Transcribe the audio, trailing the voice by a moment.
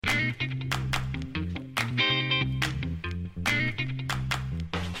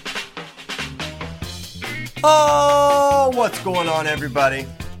Oh, what's going on, everybody?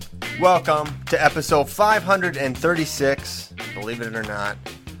 Welcome to episode 536, believe it or not,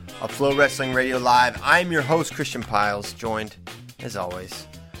 of Flow Wrestling Radio Live. I'm your host, Christian Piles, joined, as always,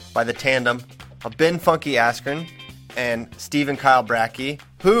 by the tandem of Ben Funky Askren and Stephen Kyle Brackey,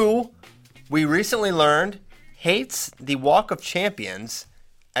 who we recently learned hates the Walk of Champions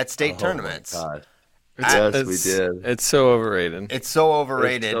at state tournaments. My God. Yes, we did. It's so overrated. It's so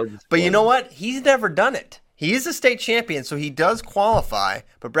overrated. It's so but you know what? He's never done it. He is a state champion, so he does qualify,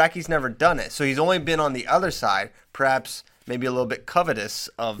 but Bracky's never done it. So he's only been on the other side, perhaps maybe a little bit covetous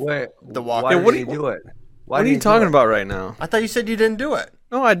of the walk. Why Yeah, what did he do it? What are you talking about right now? I thought you said you didn't do it.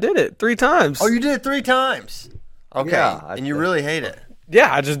 No, I did it 3 times. Oh, you did it 3 times. Okay, Yeah, and you really hate it.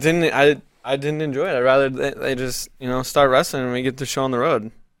 Yeah, I just didn't. I didn't enjoy it. I'd rather they just start wrestling and we get the show on the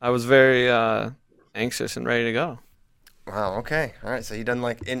road. I was very anxious and ready to go. Wow, okay. All right, so you done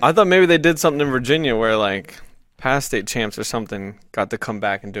like... I thought maybe they did something in Virginia where like past state champs or something got to come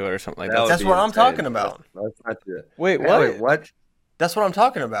back and do it or something like that. That's what I'm talking about. That's not it. Wait, Hey, what? Wait, what? That's what I'm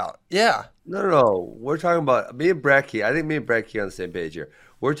talking about. Yeah. No. We're talking about me and Bracky. I think me and Bracky are on the same page here.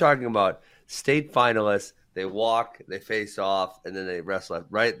 We're talking about state finalists. They walk, they face off, and then they wrestle.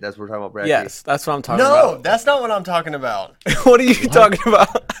 Right? That's what we're talking about, Bracky? Yes, that's what I'm talking No, about. that's not what I'm talking about. What are you talking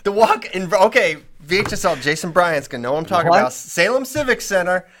about? The walk in... Okay, VHSL, Jason Bryant's going to know what I'm talking What? about. Salem Civic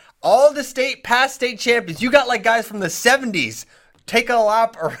Center, all the past state champions. You got like guys from the 70s take a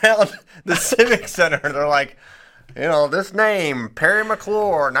lap around the Civic Center. They're like, this name, Perry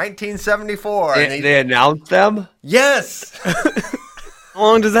McClure, 1974. They announced them? Yes. How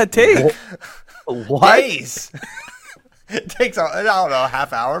long does that take? What? Days. It takes, I don't know, a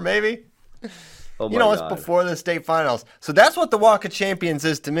half hour maybe. Oh my It's God. before the state finals. So that's what the Walk of Champions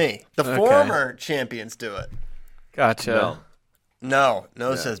is to me. The Okay. former champions do it. Gotcha. No.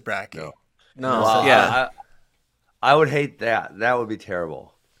 No, says Bracky. No. No. Wow, Yeah. I would hate that. That would be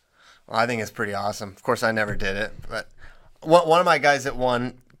terrible. Well, I think it's pretty awesome. Of course, I never did it, but one of my guys that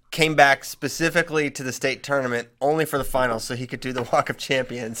won came back specifically to the state tournament only for the finals so he could do the Walk of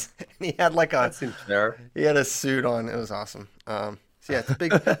Champions. And he had like That seems fair. he had a suit on. It was awesome. So yeah, it's a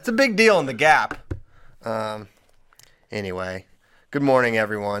big it's a big deal in the Gap. Anyway, good morning,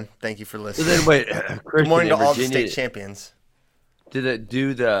 everyone. Thank you for So listening. then, wait, Good Christian, morning to in all the Virginia, state champions. Do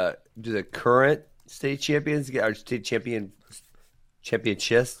the current state champions get our state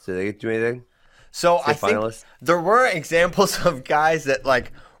championships? Do they do anything? So I State think finalists? there were examples of guys that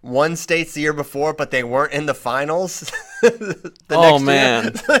like won states the year before, but they weren't in the finals. the Oh, next man.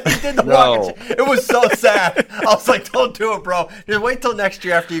 year. So he did the No. walk of It was so sad. I was like, "Don't do it, bro. Just wait till next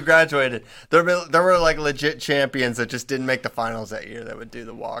year after you graduated." There were like legit champions that just didn't make the finals that year that would do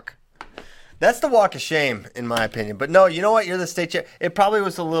the walk. That's the walk of shame, in my opinion. But no, you know what? You're the state champ. It probably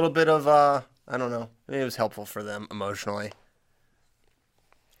was a little bit of I don't know. Maybe it was helpful for them emotionally.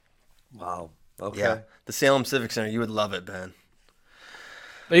 Wow. Okay. Yeah, the Salem Civic Center. You would love it, Ben.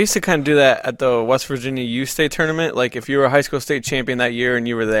 They used to kind of do that at the West Virginia Youth State Tournament. Like, if you were a high school state champion that year and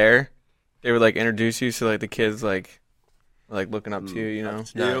you were there, they would, like, introduce you to, like, the kids, like looking up to you, you know?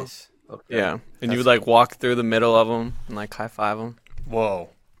 Nice. Okay. Yeah. And you would, like, walk through the middle of them and, like, high-five them. Whoa.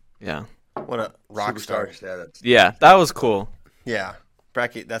 Yeah. What a rock star. Superstar status. Yeah, that was cool. Yeah.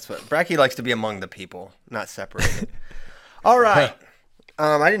 Bracky likes to be among the people, not separated. All right.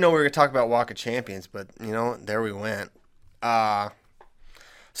 I didn't know we were going to talk about Walk of Champions, but, there we went.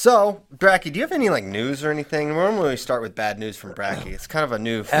 So, Bracky, do you have any, like, news or anything? Normally we start with bad news from Bracky. It's kind of a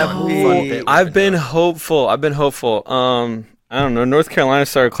new fun bit. we've I've been doing. hopeful. I don't know. North Carolina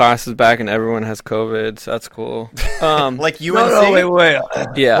started classes back and everyone has COVID, so that's cool. Like UNC? No, wait.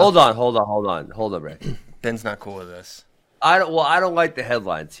 Yeah. Hold on, Ray. Ben's not cool with this. I don't like the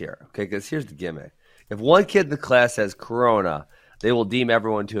headlines here. Okay, because here's the gimmick: if one kid in the class has corona, they will deem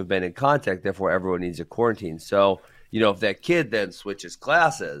everyone to have been in contact. Therefore, everyone needs a quarantine. So, if that kid then switches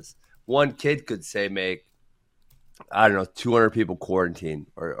classes, one kid could say make 200 people quarantine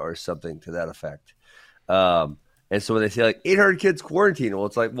or something to that effect. And so when they say like 800 kids quarantine, well,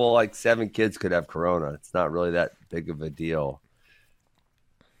 it's like, like 7 kids could have corona. It's not really that big of a deal.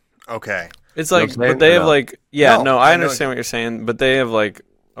 Okay. It's You know like, what I'm saying? but they Or have no? like, yeah, No, no, I I know- understand what you're saying, but they have like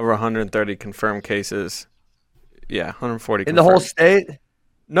over 130 confirmed cases. Yeah, 140 In the whole confirmed. state?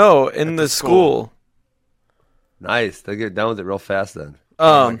 No, in the the school. school. Nice. They get done with it real fast then.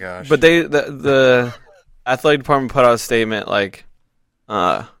 Oh my gosh. But the athletic department put out a statement like,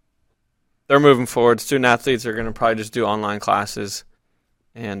 they're moving forward. Student athletes are going to probably just do online classes,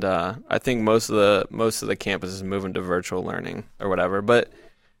 and I think most of the campus is moving to virtual learning or whatever. But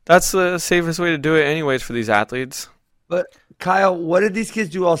that's the safest way to do it, anyways, for these athletes. But Kyle, what did these kids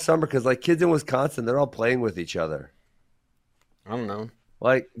do all summer? Because like kids in Wisconsin, they're all playing with each other. I don't know.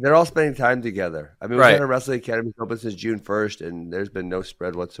 Like they're all spending time together. I mean, we've Right. had a wrestling academy open since June 1st, and there's been no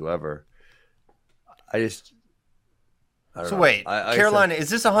spread whatsoever. I don't So know. wait, I Carolina, is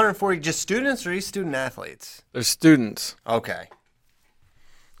this 140 just students or these student athletes? They're students. Okay.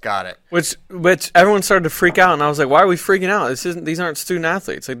 Got it. Which everyone started to freak out, and I was like, "Why are we freaking out? These aren't student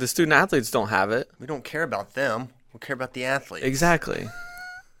athletes. Like the student athletes don't have it." We don't care about them. We care about the athletes. Exactly.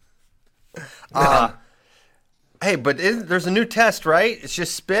 Hey, but there's a new test, right? It's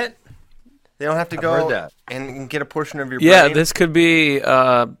just spit. They don't have to go heard that. and get a portion of your Yeah, brain. this could be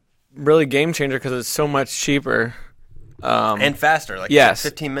really game changer because it's so much cheaper. And faster, like Yes.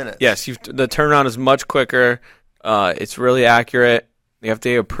 15 minutes. Yes, the turnaround is much quicker. It's really accurate. The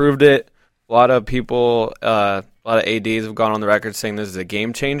FDA approved it. A lot of people, a lot of ADs have gone on the record saying this is a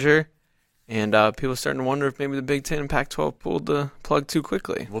game changer. And people are starting to wonder if maybe the Big Ten and Pac-12 pulled the plug too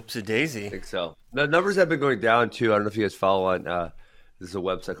quickly. Whoopsie daisy. I think so. The numbers have been going down too. I don't know if you guys follow on. This is a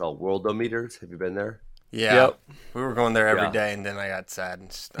website called Worldometers. Have you been there? Yeah. Yep. We were going there every Yeah. day, and then I got sad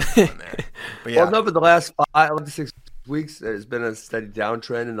and stopped going there. But yeah. Well, no, but the last 5 to 6 weeks, there's been a steady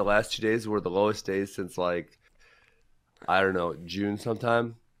downtrend. And the last 2 days were the lowest days since like, I don't know, June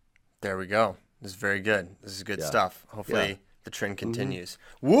sometime. There we go. This is very good. This is good Yeah. stuff. Hopefully Yeah. the trend continues.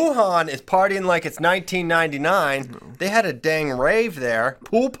 Wuhan is partying like it's 1999. They had a dang rave there,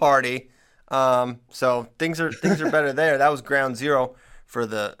 pool party. So things are better there. That was ground zero for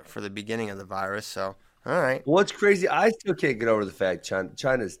the beginning of the virus. So all right. What's crazy, I still can't get over the fact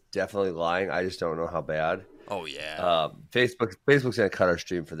China's definitely lying. I just don't know how bad. Oh yeah. Facebook's going to cut our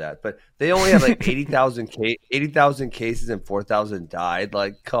stream for that. But they only have like 80,000 cases and 4,000 died.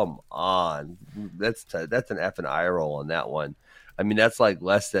 Like, come on. That's an effing eye roll on that one. I mean, that's like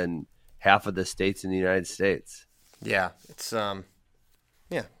less than half of the states in the United States. Yeah. It's yeah.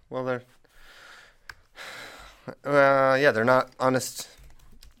 Well, they're not honest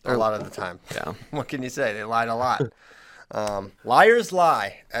a lot of the time. Yeah. What can you say? They lied a lot. Liars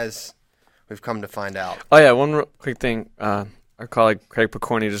lie, as we've come to find out. Oh, yeah, one real quick thing. Our colleague Craig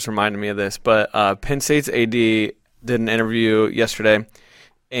Picorni just reminded me of this, but Penn State's AD did an interview yesterday,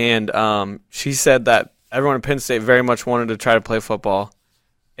 and she said that everyone at Penn State very much wanted to try to play football,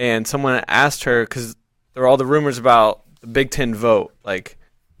 and someone asked her, because there were all the rumors about the Big Ten vote, like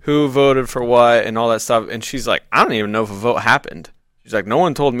who voted for what and all that stuff, and she's like, I don't even know if a vote happened. She's like, no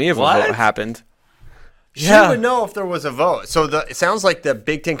one told me if a vote happened. She would know if there was a vote. So it sounds like the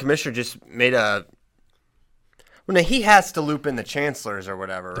Big Ten commissioner just made a. Well, no, he has to loop in the chancellors or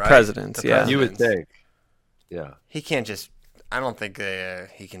whatever, right? Presidents, The yeah. You would presidents. think. Yeah. He can't just. I don't think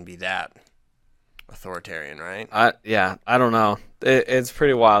he can be that authoritarian, right? I don't know. It's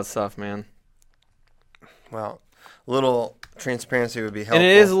pretty wild stuff, man. Well, a little transparency would be helpful. And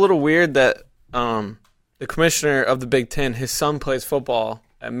it is a little weird that the commissioner of the Big Ten, his son plays football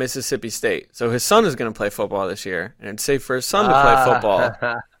at Mississippi State. So his son is going to play football this year. And it's safe for his son to play football,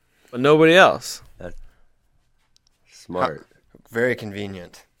 but nobody else. Smart. Very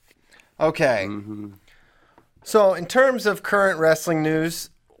convenient. Okay. Mm-hmm. So in terms of current wrestling news,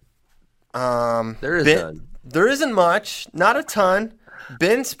 There is none. there isn't much, not a ton.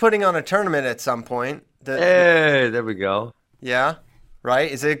 Ben's putting on a tournament at some point. Hey, there we go. Yeah, right.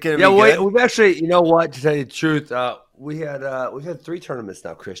 Is it gonna Yeah, be wait, good? we've actually, you know what? To tell you the truth, we've had 3 tournaments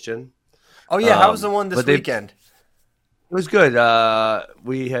now, Christian. Oh yeah, how was the one this but they- weekend? It was good.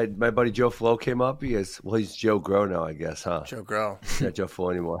 We had my buddy Joe Flo came up. He's Joe Grow now, I guess, huh? Joe Grow. Not Joe Flo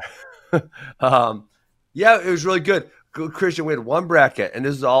anymore. Yeah, it was really good. Christian, we had one bracket, and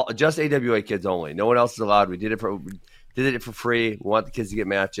this is all just AWA kids only. No one else is allowed. We did it for free. We want the kids to get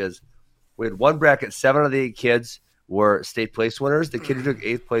matches. We had one bracket. 7 of the 8 kids were state place winners. The kid who took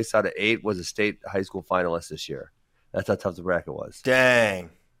 8th place out of 8 was a state high school finalist this year. That's how tough the bracket was. Dang,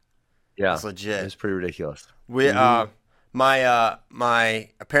 Yeah, that's legit. it was pretty ridiculous. We my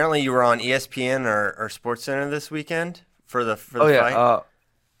apparently you were on ESPN or SportsCenter this weekend for the fight.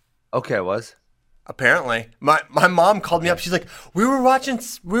 Okay, I was. Apparently, my mom called me up. She's like, we were watching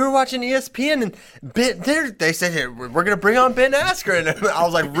ESPN, and they said, hey, we're gonna bring on Ben Askren. And I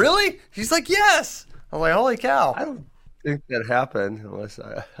was like, really? She's like, yes. I'm like, holy cow. I don't think that happened unless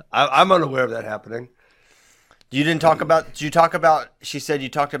I'm unaware of that happening. You didn't talk about. Did you talk about? She said you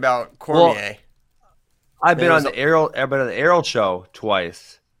talked about Cormier. I've been There on was the Errol show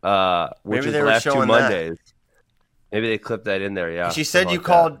twice, which Maybe was they the were last 2 showing that. Mondays. Maybe they clipped that in there. Yeah. She said something you like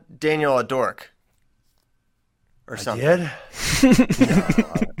called Daniel a dork, or that. something. I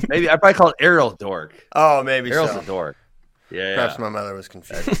did. Maybe I probably called Errol dork. Oh, maybe Errol's so. a dork. Yeah. Perhaps my mother was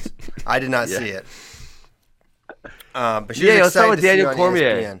confused. I did not see it. But she was let's start excited with to see Daniel on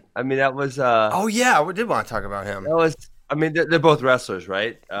Cormier. ESPN. I mean, that was. Oh yeah, we did want to talk about him. That was. I mean, they're both wrestlers,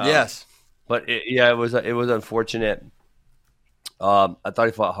 right? Yes. But it was unfortunate. I thought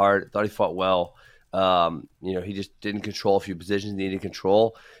he fought hard. I thought he fought well. He just didn't control a few positions he needed to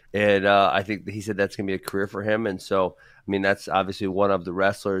control, and I think he said that's going to be a career for him. And so, I mean, that's obviously one of the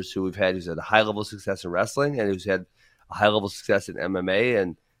wrestlers who's had a high level of success in wrestling and who's had a high level of success in MMA.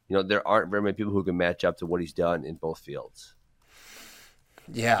 And there aren't very many people who can match up to what he's done in both fields.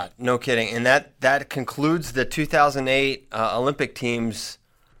 Yeah, no kidding. And that concludes the 2008 Olympic team's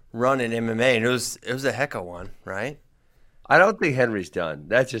run in MMA, and it was a heck of one, right? I don't think Henry's done.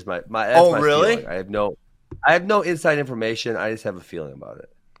 That's just my Oh, really? Feeling. I have no inside information. I just have a feeling about it.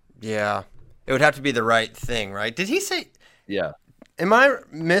 Yeah. It would have to be the right thing, right? Did he say Yeah. Am I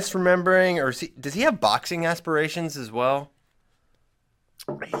misremembering, or does he have boxing aspirations as well?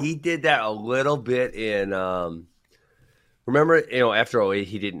 He did that a little bit in remember, after 08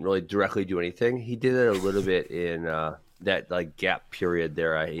 he didn't really directly do anything. He did it a little bit in that like gap period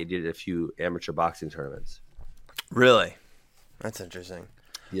there. He did a few amateur boxing tournaments. Really? That's interesting.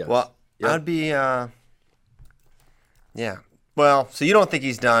 Yeah. Well, Yep. I'd be yeah. Well, so you don't think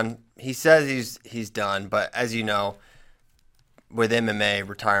he's done. He says he's done, but as you know, with MMA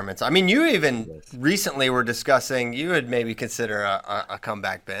retirements, I mean, you even recently were discussing you would maybe consider a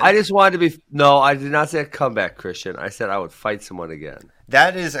comeback, Ben. I just wanted to be no, I did not say a comeback, Christian. I said I would fight someone again.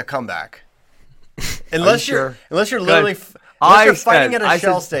 That is a comeback. Unless sure? unless you're literally unless you're fighting at a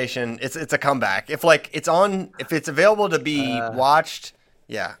Shell said, station, it's a comeback. If it's available to be watched,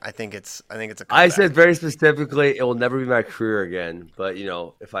 yeah, I think it's a comeback. I said very specifically, it will never be my career again. But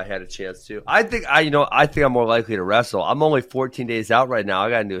if I had a chance to, I think I'm more likely to wrestle. I'm only 14 days out right now. I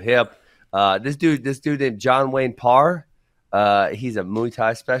got a new hip. This dude named John Wayne Parr. He's a Muay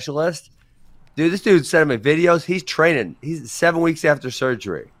Thai specialist. Dude, this dude sent me videos. He's training. He's 7 weeks after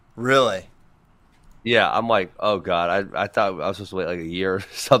surgery. Really? Yeah, I'm like, oh God, I thought I was supposed to wait like a year or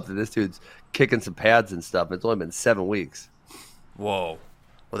something. This dude's kicking some pads and stuff. It's only been 7 weeks. Whoa.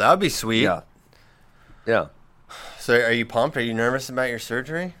 Well, that would be sweet. Yeah. So are you pumped? Are you nervous about your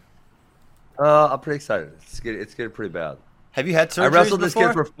surgery? I'm pretty excited. It's getting pretty bad. Have you had surgery? I wrestled this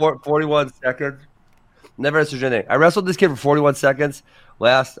kid for 41 seconds. Never had surgery anything. I wrestled this kid for 41 seconds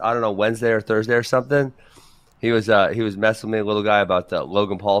last, I don't know, Wednesday or Thursday or something. He was messing with me, a little guy, about the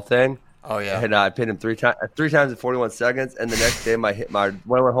Logan Paul thing. Oh yeah. And I pinned him three times in 41 seconds, and the next day when I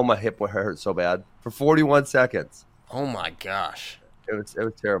went home, my hip hurt so bad for 41 seconds. Oh my gosh. It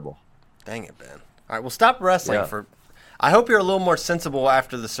was terrible. Dang it, Ben. All right, well, stop wrestling for. I hope you're a little more sensible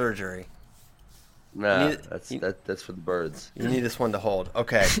after the surgery. Nah, that's for the birds. You need this one to hold.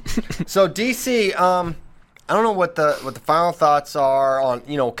 Okay. So DC, I don't know what the final thoughts are on,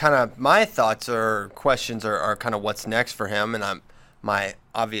 kind of my thoughts or questions are kind of what's next for him, and my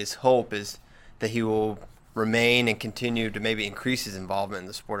obvious hope is that he will remain and continue to maybe increase his involvement in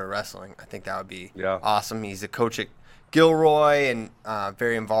the sport of wrestling. I think that would be awesome. He's a coach at Gilroy and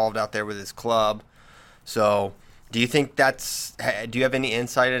very involved out there with his club. So do you think do you have any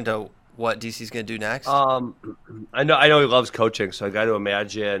insight into what DC's going to do next? I know he loves coaching, so I got to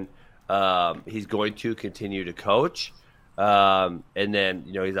imagine he's going to continue to coach. And then,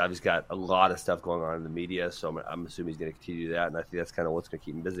 he's obviously got a lot of stuff going on in the media, so I'm assuming he's going to continue to do that, and I think that's kind of what's going to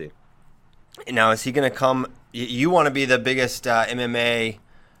keep him busy. Now, is he going to come – you want to be the biggest MMA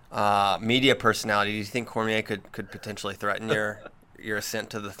media personality. Do you think Cormier could potentially threaten your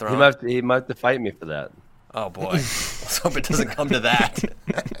ascent to the throne? He might have to fight me for that. Oh, boy. Let's hope it doesn't come to that.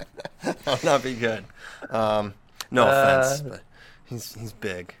 That would not be good. No offense, but he's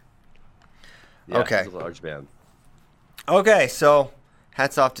big. Yeah, okay. He's a large man. Okay, so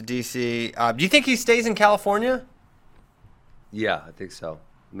hats off to DC. Do you think he stays in California? Yeah, I think so.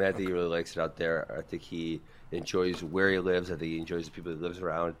 I think he really likes it out there. I think he enjoys where he lives. I think he enjoys the people he lives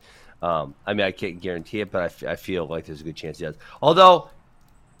around. I can't guarantee it, but I feel like there's a good chance he does. Although,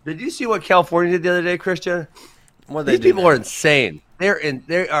 did you see what California did the other day, Christian? These people are insane. They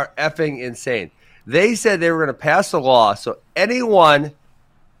are effing insane. They said they were going to pass a law so anyone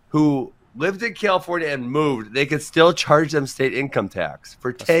who lived in California and moved, they could still charge them state income tax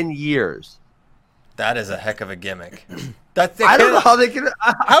for 10 years. That is a heck of a gimmick. I don't know how they can.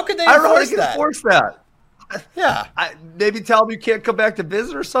 How could they enforce that? Yeah. Maybe tell them you can't come back to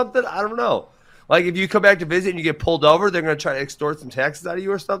visit or something. I don't know. Like if you come back to visit and you get pulled over, they're going to try to extort some taxes out of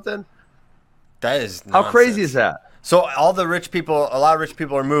you or something. That is nonsense. How crazy is that? So a lot of rich people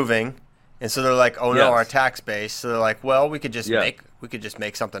are moving, and so they're like, "Oh no, our tax base." So they're like, "Well, we could just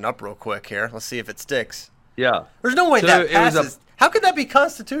make something up real quick here. Let's see if it sticks." Yeah. There's no way that passes. How could that be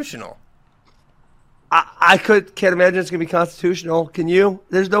constitutional? I can't imagine it's going to be constitutional. Can you?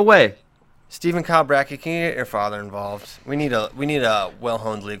 There's no way. Stephen Kyle Brackett, can you get your father involved? We need a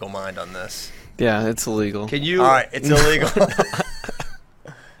well-honed legal mind on this. Yeah, it's illegal. Can you? All right, it's illegal.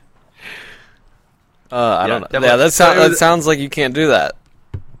 I don't know. Yeah, that sounds like you can't do that.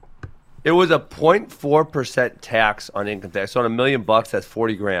 It was a 0.4% tax on income tax. So on $1 million, that's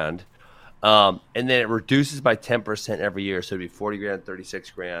 $40,000. And then it reduces by 10% every year. So it'd be $40,000,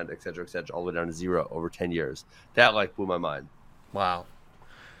 $36,000, et cetera, all the way down to zero over 10 years. That blew my mind. Wow.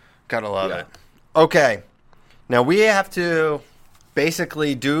 Gotta love it. Okay. Now we have to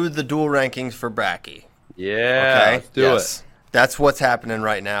basically do the dual rankings for Bracky. Yeah, okay? Let's do it. That's what's happening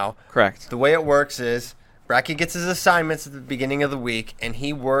right now. Correct. The way it works is Bracky gets his assignments at the beginning of the week, and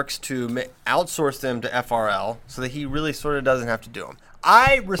he works to outsource them to FRL so that he really sort of doesn't have to do them.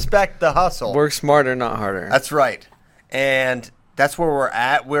 I respect the hustle. Work smarter, not harder. That's right. And that's where we're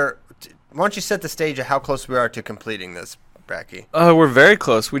at. Why don't you set the stage of how close we are to completing this, Bracky? We're very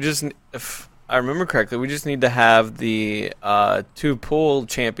close. We just, if I remember correctly, we just need to have the 2 pool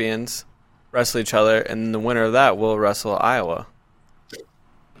champions wrestle each other, and the winner of that will wrestle Iowa.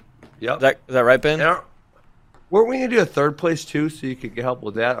 Yep. Is that right, Ben? Yeah. Weren't we going to do a third place, too, so you could get help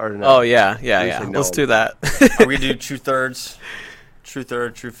with that? Or no? Oh, yeah. No. Let's do that. Are we going to do true thirds, true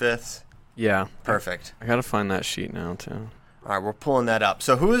third, true fifths? Yeah. Perfect. I got to find that sheet now, too. All right, we're pulling that up.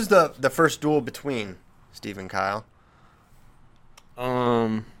 So who is the first duel between Steve and Kyle?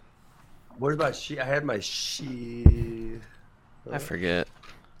 What about she? I had my sheet. I forget.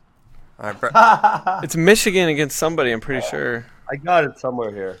 All right, It's Michigan against somebody, I'm pretty sure. I got it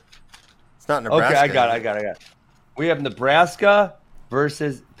somewhere here. it's not Nebraska. Okay, I got it. We have Nebraska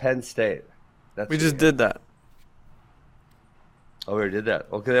versus Penn State. We just did that. Oh, we already did that.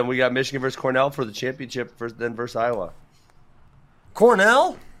 Okay, then we got Michigan versus Cornell for the championship, then versus Iowa.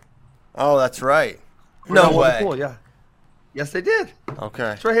 Cornell? Oh, that's right. Cornell No won the way. pool, yeah. Yes, they did.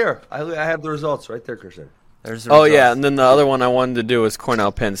 Okay. It's right here. I have the results right there, Christian. There's the Oh, results. yeah, and then the other one I wanted to do was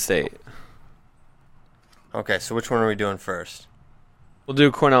Cornell Penn State. Okay, so which one are we doing first? We'll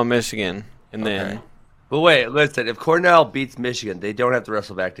do Cornell Michigan, and Okay. then But wait, listen. If Cornell beats Michigan, they don't have to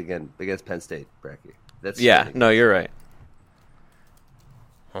wrestle back again against Penn State, Bracky. That's yeah, cheating. no, you're right.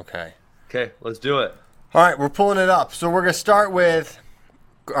 Okay. Okay, let's do it. All right, we're pulling it up. So we're going to start with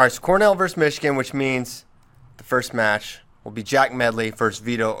so Cornell versus Michigan, which means the first match will be Jack Medley versus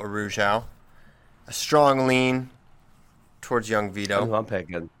Vito Arujau. A strong lean towards young Vito. I'm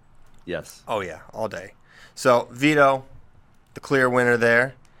picking. Yes. Oh, yeah, all day. So Vito, the clear winner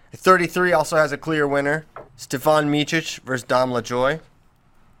there. At 33 also has a clear winner. Stefan Micic versus Dom LaJoy.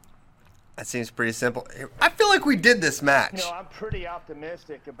 That seems pretty simple. I feel like we did this match. No, I'm pretty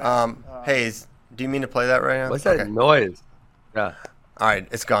optimistic about. Hayes, do you mean to play that right now? What's that Okay. noise? Yeah. All right,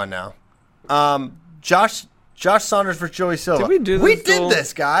 it's gone now. Josh Saunders versus Joey Silva. Did we do this We duel? did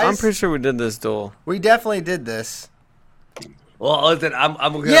this, guys. I'm pretty sure we did this duel. We definitely did this. Well, listen, I'm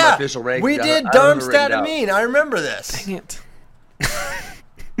going to get my Yeah, official ranking. we did I don't have it Darmstadt written and down. Mean. I remember this. Dang it.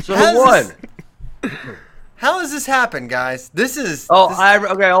 So How's who won? this- How has this happened, guys? This is. Oh,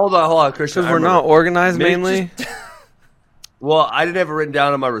 this- okay. Hold on, Christian. Because I we're remember. not organized, Mitch mainly. Well, I didn't have it written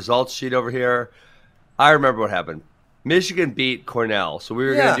down on my results sheet over here. I remember what happened. Michigan beat Cornell, so we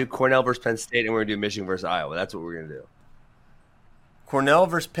were Yeah. going to do Cornell versus Penn State, and we were going to do Michigan versus Iowa. That's what we were going to do. Cornell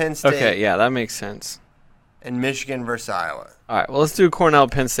versus Penn State Okay, yeah, that makes sense. and Michigan versus Iowa. All right, well, let's do Cornell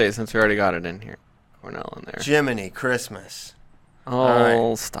Penn State since we already got it in here. Cornell in there. Jiminy Christmas. Oh,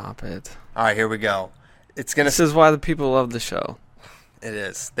 right. stop it. All right, here we go. It's gonna. This is why the people love the show. It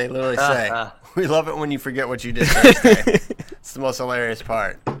is. They literally say, "We love it when you forget what you did Thursday." It's the most hilarious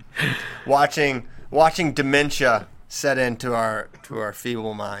part. Watching dementia set into our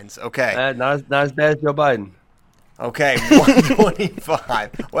feeble minds. Okay. Not as bad as Joe Biden. Okay,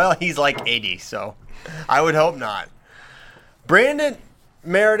 125. Well, he's like 80, so I would hope not. Brandon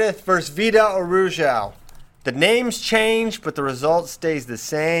Meredith versus Vito Arujau. The names change, but the result stays the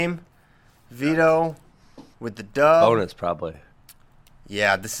same. Vito with the dub. Bonus, probably.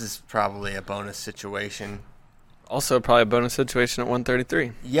 Yeah, this is probably a bonus situation. Also, probably a bonus situation at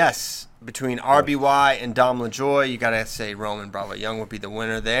 133. Yes, between RBY and Dom LaJoy, you got to say Roman Bravo Young would be the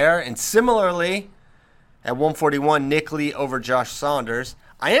winner there. And similarly, at 141, Nick Lee over Josh Saunders.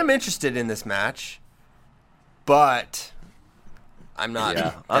 I am interested in this match, but I'm not.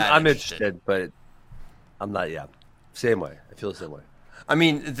 Yeah, that I'm interested, but I'm not. Yeah, same way. I feel the same way. I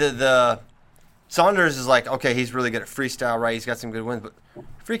mean, the Saunders is like, okay, he's really good at freestyle, right? He's got some good wins, but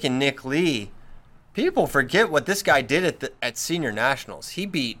freaking Nick Lee, people forget what this guy did at senior nationals. He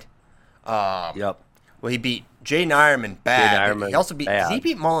beat, Yep. well, he beat Jaden Ironman, bad. Jaden Ironman, He also beat. bad. Did he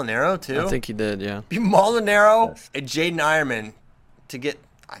beat Molinaro too? I think he did. Yeah. Beat Molinaro Yes. and Jaden Ironman to get.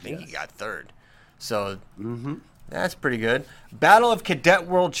 I think he got third. So that's pretty good. Battle of Cadet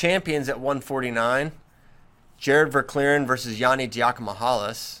World Champions at 149. Jared Verclaren versus Yanni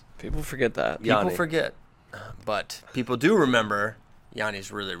Diakomahalis. People forget that. Yeah. People Yanni. forget, but people do remember.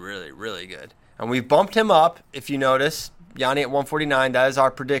 Yanni's really, really, really good, and we've bumped him up. If you notice, Yanni at 149. That is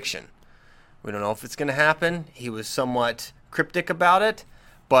our prediction. We don't know if it's going to happen. He was somewhat cryptic about it,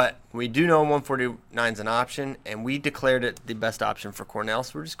 but we do know 149 is an option, and we declared it the best option for Cornell,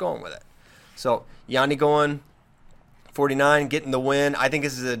 so we're just going with it. So Yanni going 49, getting the win. I think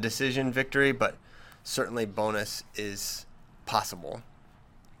this is a decision victory, but certainly bonus is possible.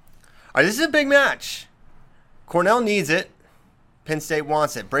 All right, this is a big match. Cornell needs it. Penn State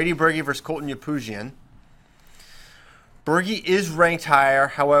wants it. Brady Berge versus Colton Yapujian. Berge is ranked higher.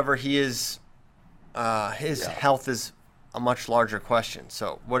 However, his health is a much larger question.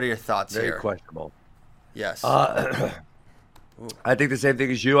 So what are your thoughts Very here? questionable. Yes. I think the same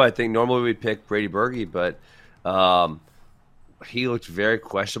thing as you. I think normally we'd pick Brady Berge, but he looked very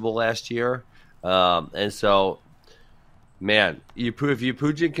questionable last year. And so, man, if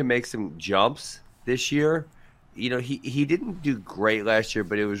Yapujian can make some jumps this year, he didn't do great last year,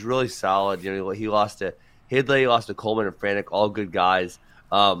 but it was really solid. He lost to Hidley, he lost to Coleman and Franek, all good guys.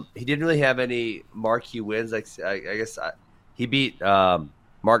 He didn't really have any marquee wins. Like I guess he beat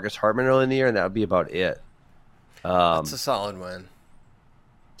Marcus Hartman early in the year, and that would be about it. That's a solid win.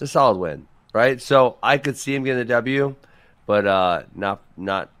 It's a solid win, right? So I could see him getting the W, but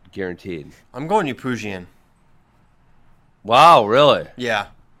not guaranteed. I'm going Yapujian. Wow, really? Yeah.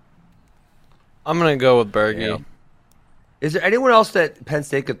 I'm gonna go with Berge. Yeah. Is there anyone else that Penn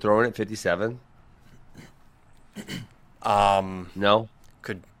State could throw in at 57? No.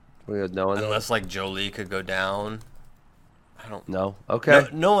 Could No one. unless like Jolie could go down. I don't. No. Okay.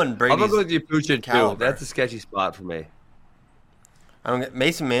 No one. I'm Brady's. gonna go with Yapujian too. caliber. That's a sketchy spot for me. I don't get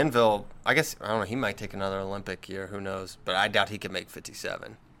Mason Manville. I guess I don't know. He might take another Olympic year. Who knows? But I doubt he could make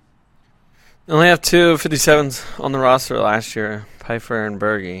 57. They only have two 57s on the roster last year, Pfeiffer and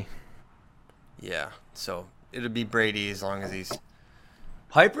Berge. Yeah. So it'll be Brady as long as he's.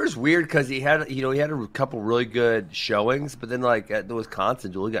 Piper's weird because he had a couple really good showings, but then like at the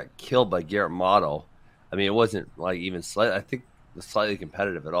Wisconsin duel, he got killed by Garrett Motto. I mean, it wasn't like even slightly. I think it was slightly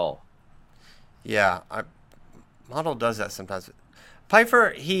competitive at all. Yeah. Model does that sometimes.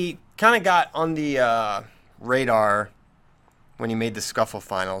 Pfeiffer, he kind of got on the radar when he made the scuffle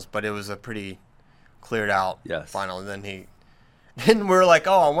finals, but it was a pretty cleared out final. And then we're like,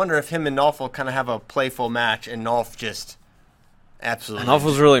 oh, I wonder if him and Nolf will kind of have a playful match, and Nolf just absolutely. Nolf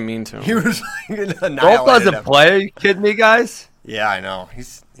was really mean to him. He was like Nolf annihilated doesn't him. play. Are you kidding me, guys? Yeah, I know.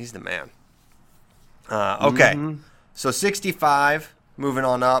 He's the man. Okay, so 65, moving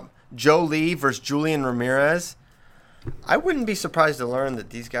on up. Joe Lee versus Julian Ramirez. I wouldn't be surprised to learn that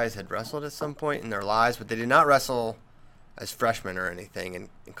these guys had wrestled at some point in their lives, but they did not wrestle as freshmen or anything in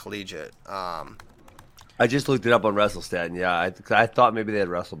collegiate. I just looked it up on WrestleStat, and yeah, I thought maybe they had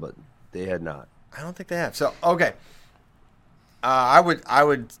wrestled, but they had not. I don't think they have. So okay, I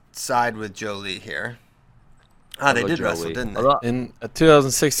would side with Joe Lee here. They did wrestle, didn't they? In a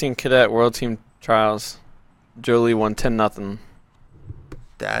 2016 Cadet World Team Trials, Jolie won 10-0.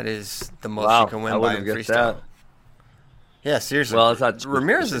 That is the most Wow, you can win I by wouldn't have guessed freestyle. that. Yeah, seriously. Well, it's not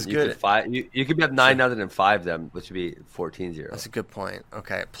Ramirez is good. You could be up 9-0 and 5 them, which would be 14-0. That's a good point.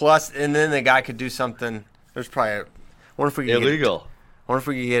 Okay. Plus, and then the guy could do something. There's probably. I wonder if we could Illegal. I wonder if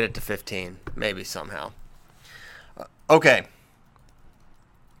we could get it to 15, maybe somehow. Okay.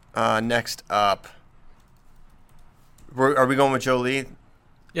 Next up, are we going with Joe Lee?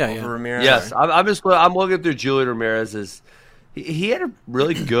 Yeah. Ramirez. Yes, I'm looking through Julian Ramirez's. He had a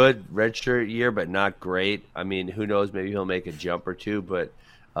really good redshirt year, but not great. I mean, who knows? Maybe he'll make a jump or two, but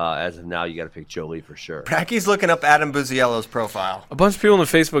as of now, you got to pick Jolie for sure. Bracky's looking up Adam Busiello's profile. A bunch of people in the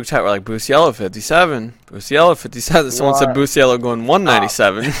Facebook chat were like, Busiello 57. Busiello 57. Someone said Busiello going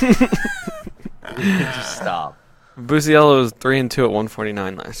 197. Just stop. Busiello was 3-2 at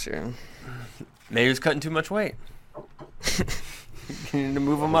 149 last year. Maybe he was cutting too much weight. You need to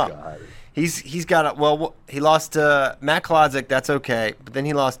move him up. God. He's got he lost to Matt Klodzik, that's okay, but then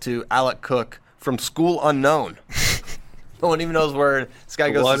he lost to Alec Cook from School Unknown. No one even knows where this guy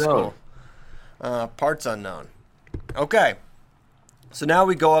goes to school. Parts unknown. Okay, so now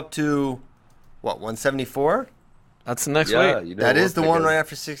we go up to 174? That's the next weight. That is the one right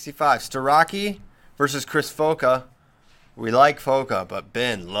after 65. Starocki versus Chris Foca. We like Foca, but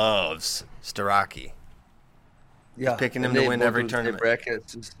Ben loves Starocki. Yeah, picking him to win every tournament. Bracket,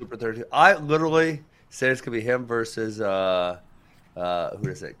 Super 32. I literally say it's gonna be him versus who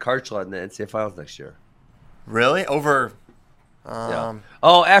is it? Karchla in the NCAA finals next year. Really? Over? Yeah.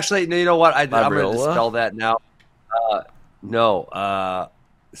 Oh, actually, no. You know what? I'm going to Labriola? dispel that now. No.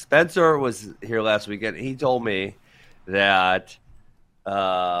 Spencer was here last weekend. He told me that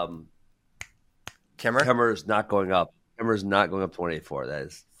Kemmer's not going up. Kemmer's not going up to 184. That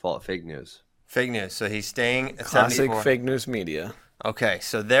is fake news. Fake news. So he's staying at Classic 74. fake news media. Okay,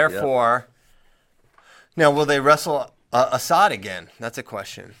 so therefore, now will they wrestle Assad again? That's a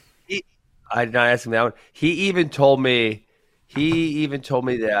question. I did not ask him that one. He even told me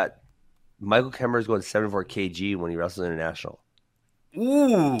that Michael Kemmer is going 74 kg when he wrestles international.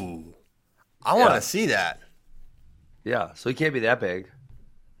 Ooh, I want to see that. Yeah, so he can't be that big.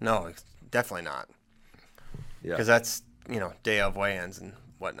 No, it's definitely not. Yeah, Because that's, day of weigh-ins and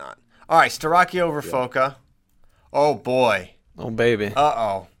whatnot. All right, Starocci over Foca. Oh, boy. Oh, baby.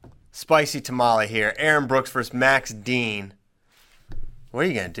 Uh-oh. Spicy tamale here. Aaron Brooks versus Max Dean. What are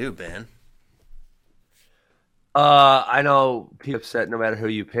you going to do, Ben? I know people are upset no matter who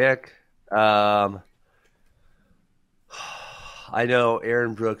you pick. I know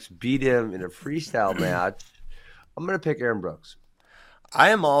Aaron Brooks beat him in a freestyle match. I'm going to pick Aaron Brooks.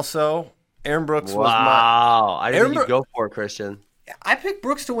 I am also. Aaron Brooks was Wow. I didn't Aaron think you'd go for it, Christian. I picked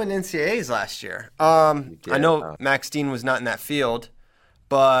Brooks to win NCAAs last year. I know Max Dean was not in that field,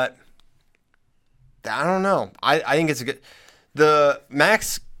 but I don't know. I think it's a good. The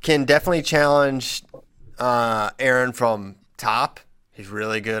Max can definitely challenge Aaron from top. He's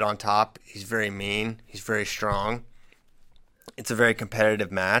really good on top. He's very mean. He's very strong. It's a very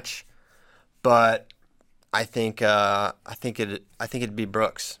competitive match, but I think it'd be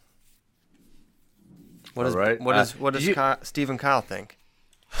Brooks. What does Stephen Kyle think?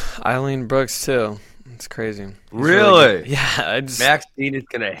 Eileen Brooks, too. It's crazy. He's Really? good. Yeah. Max Dean is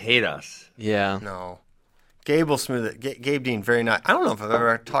going to hate us. Yeah. No. Gabe will smooth it. Gabe Dean, very nice. I don't know if I've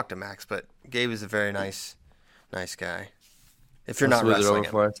ever talked to Max, but Gabe is a very nice guy. If you're not Smooth it wrestling over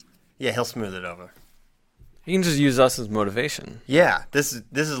him. for us. Yeah, he'll smooth it over. He can just use us as motivation. Yeah, this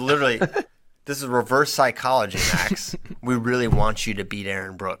is literally this is reverse psychology, Max. We really want you to beat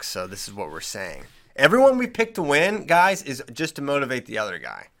Aaron Brooks, so this is what we're saying. Everyone we pick to win, guys, is just to motivate the other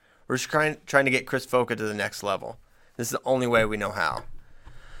guy. We're just trying to get Chris Foca to the next level. This is the only way we know how.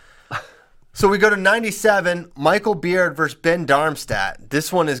 So we go to 97, Michael Beard versus Ben Darmstadt.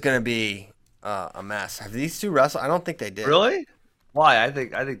 This one is going to be a mess. Have these two wrestled? I don't think they did. Really? Why? I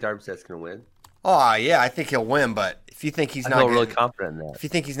think Darmstadt's going to win. Oh, yeah, I think he'll win, but if you think he's I feel really confident in that. If you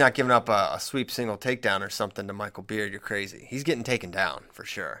think he's not giving up a sweep single takedown or something to Michael Beard, you're crazy. He's getting taken down for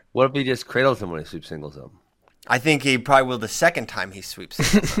sure. What if he just cradles him when he sweep singles him? I think he probably will the second time he sweeps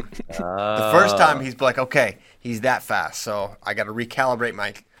singles him. The first time he's like, okay, he's that fast, so I got to recalibrate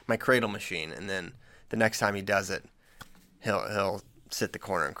my cradle machine, and then the next time he does it, he'll sit the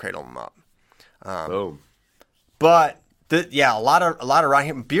corner and cradle him up. Boom. But a lot of right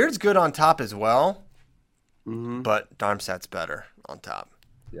here. Beard's good on top as well, but Darmstadt's better on top.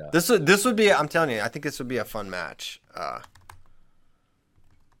 Yeah. This would be. I'm telling you, I think this would be a fun match.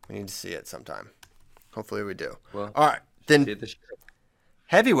 We need to see it sometime. Hopefully, we do. Well, all right, then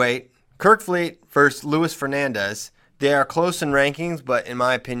heavyweight Kirk Fleet versus Luis Fernandez. They are close in rankings, but in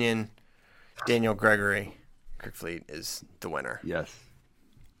my opinion, Daniel Gregory, Kirk Fleet is the winner. Yes.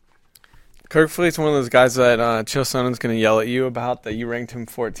 Kirk Fleet's one of those guys that Chael Sonnen's going to yell at you about that you ranked him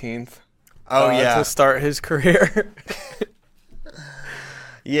 14th. Oh yeah, to start his career.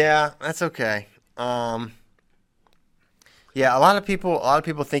 Yeah, that's okay. Yeah, a lot of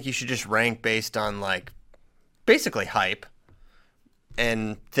people think you should just rank based on like basically hype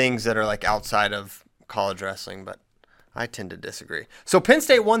and things that are like outside of college wrestling, but I tend to disagree. So Penn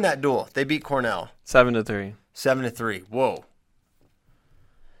State won that duel. They beat Cornell 7-3. 7-3. Whoa.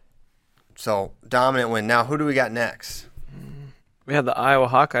 So dominant win. Now who do we got next? We had the Iowa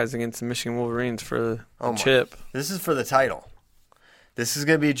Hawkeyes against the Michigan Wolverines for the chip. This is for the title. This is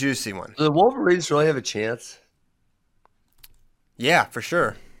going to be a juicy one. Do the Wolverines really have a chance? Yeah, for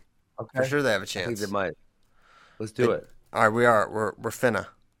sure. Okay. For sure they have a I think chance. they might. Let's do it. All right, we're finna.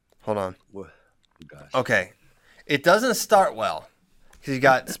 Hold on. Oh, gosh. Okay. It doesn't start well because you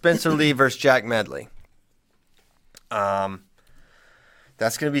got Spencer Lee versus Jack Medley.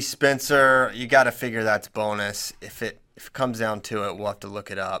 That's going to be Spencer. You got to figure that's bonus. If it comes down to it, we'll have to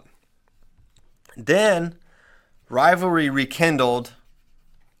look it up. Then, rivalry rekindled.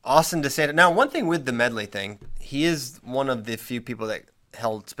 Austin DeSantis. Now, one thing with the Medley thing, he is one of the few people that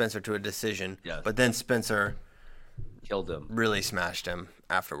held Spencer to a decision. Yes. But then Spencer Killed him. really smashed him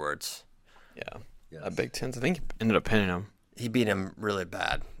afterwards. Yeah. Yes. Big Tens. I think he ended up pinning him. He beat him really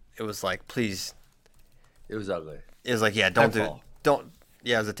bad. It was like, please, It was ugly. It was like, yeah, Tech fall.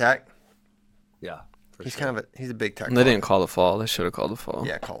 Yeah, it was a tech. Yeah. He's a big tech. They didn't call the fall. They should have called the fall.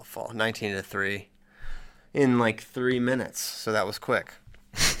 Yeah, call the fall. 19-3 in like 3 minutes. So that was quick.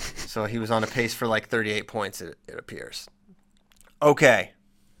 So he was on a pace for like 38 points, it appears. Okay.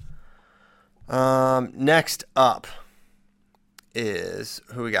 Next up is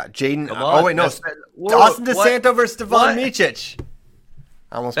who we got? Jaden. Oh, wait, no. Austin DeSanto versus Stefan Micic.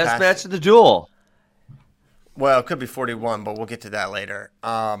 Best match of the duel. Well, it could be 41, but we'll get to that later.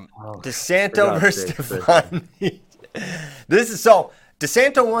 DeSanto versus Stefan Micic.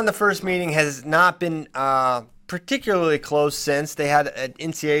 DeSanto won the first meeting, has not been particularly close since. They had at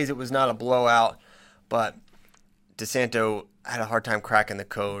NCAAs, it was not a blowout, but DeSanto had a hard time cracking the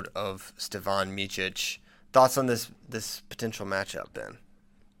code of Stefan Micic. Thoughts on this potential matchup, Ben?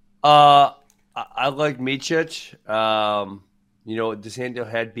 I like Micic. DeSanto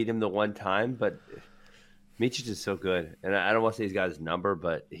had beat him the one time, but Micic is so good. And I don't want to say he's got his number,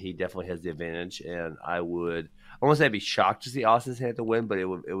 but he definitely has the advantage. And I won't say I'd be shocked to see Austin DeSanto win, but it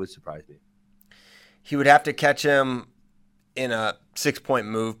would surprise me. He would have to catch him in a 6-point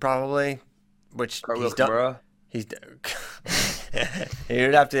move, probably, which he's done. He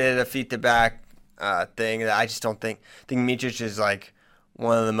would have to hit a feet-to-back thing. I just don't think Micic is like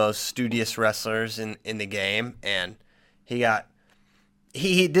one of the most studious wrestlers in the game, and he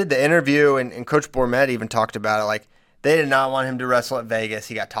did the interview, and Coach Bormet even talked about it. Like, they did not want him to wrestle at Vegas.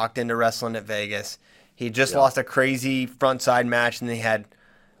 He got talked into wrestling at Vegas. He just lost a crazy front-side match, and they had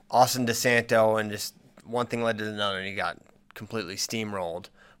Austin DeSanto, and just one thing led to another, and he got completely steamrolled.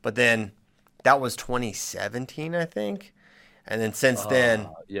 But then that was 2017, I think. And then since then,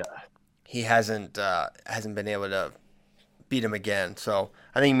 he hasn't been able to beat him again. So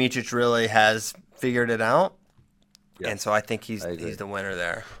I think Micic really has figured it out. Yes. And so I think he's the winner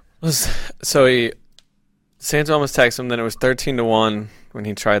there. So Santo almost texted him. Then it was 13-1 when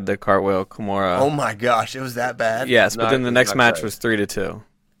he tried the cartwheel Kimura. Oh my gosh, it was that bad? Yes, but then the next match was 3-2.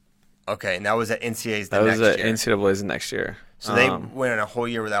 Okay, and that was at NCAAs that was at NCAAs the next year. So they went a whole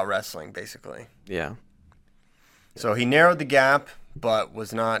year without wrestling, basically. Yeah. So he narrowed the gap, but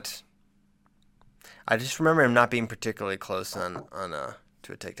was not. I just remember him not being particularly close to a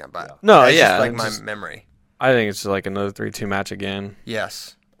takedown. But no, that's yeah, just like my memory. I think it's just like another 3-2 match again.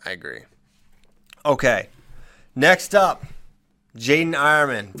 Yes, I agree. Okay, next up, Jaden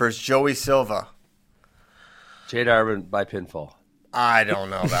Ironman versus Joey Silva. Jaden Ironman by pinfall. I don't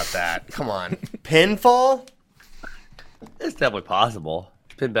know about that. Come on, pinfall? It's definitely possible.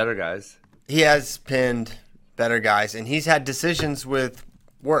 Pin better guys. He has pinned better guys, and he's had decisions with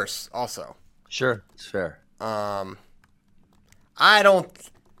worse also. Sure, it's fair. I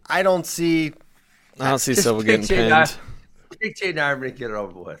don't see Silva getting pinned. Pick Jaden Ironman and get it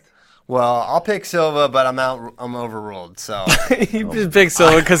over with. Well, I'll pick Silva, but I'm overruled. So he just picked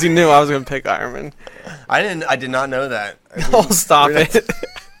Silva because he knew I was going to pick Ironman. I did not know that. Oh, stop it.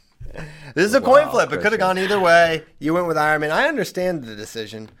 This is a coin flip. It could have gone either way. You went with Ironman. I understand the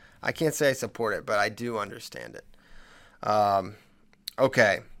decision. I can't say I support it, but I do understand it.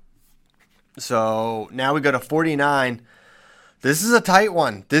 Okay. So now we go to 49. This is a tight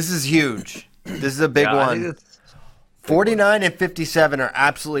one. This is huge. This is a big one. 49 and 57 are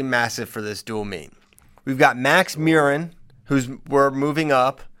absolutely massive for this dual meet. We've got Max Murin, we're moving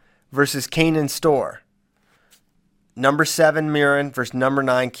up, versus Kanan Storr. Number 7 Murin versus number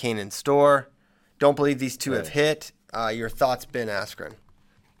 9 Kanan Storr. Don't believe these two have hit. Your thoughts, Ben Askren?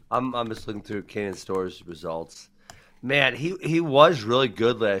 I'm just looking through Kanan Storr's results. Man, he was really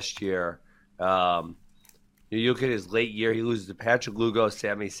good last year. You look at his late year, he loses to Patrick Lugo,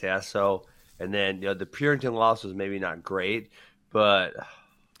 Sammy Sasso, and then the Puritan loss was maybe not great, but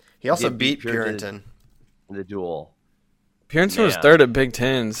he also beat Puritan in the duel. Puritan was third at Big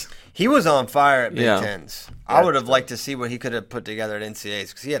Tens. He was on fire at Big Tens. I would have liked to see what he could have put together at NCAAs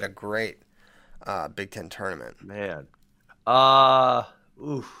because he had a great Big Ten tournament. Man. I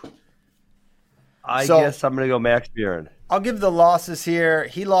guess I'm going to go Max Murin. I'll give the losses here.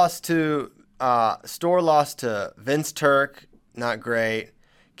 He lost to Storr lost to Vince Turk, not great.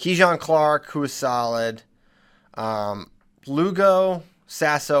 Keyshawn Clark, who was solid. Lugo,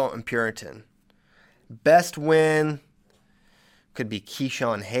 Sasso, and Puritan. Best win could be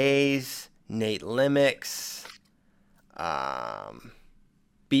Keyshawn Hayes, Nate Limix.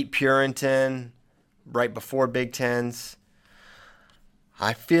 Beat Puritan right before Big Tens.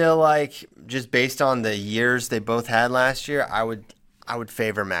 I feel like just based on the years they both had last year, I would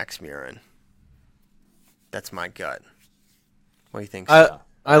favor Max Murin. That's my gut. What do you think?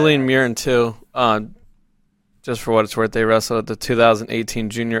 I lean Murin too. Just for what it's worth, they wrestled at the 2018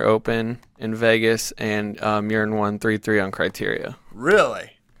 Junior Open in Vegas, and Murin won 3-3 on criteria.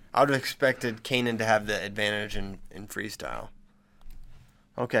 Really? I would have expected Kanan to have the advantage in freestyle.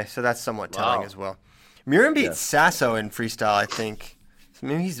 Okay, so that's somewhat telling as well. Murin beat Sasso in freestyle, I think. So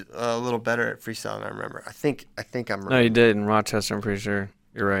maybe he's a little better at freestyle than I remember. I think I'm right. No, he did in Rochester, I'm pretty sure.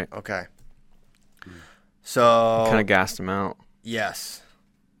 You're right. Okay. So Kind of gassed him out. yes.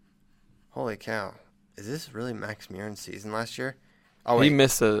 Holy cow. Is this really Max Murin's season last year? Oh, wait. He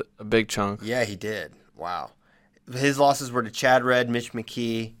missed a big chunk. Yeah, he did. Wow. His losses were to Chad Red, Mitch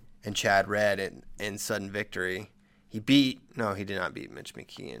McKee, and Chad Red in sudden victory. He did not beat Mitch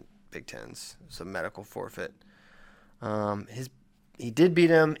McKee in Big Tens. It was a medical forfeit. He did beat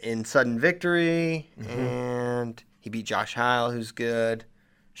him in sudden victory, and he beat Josh Heil, who's good.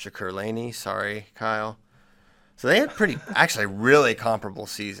 Shakur Laney, sorry, Kyle. So they had actually really comparable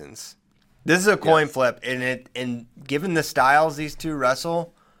seasons. This is a coin flip, and given the styles these two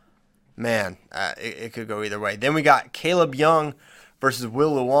wrestle, man, it could go either way. Then we got Caleb Young versus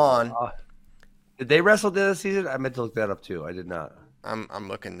Will Luan. Did they wrestle this season? I meant to look that up too. I did not. I'm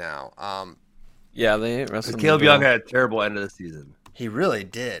looking now. Yeah, they wrestled. Caleb Young had a terrible end of the season. He really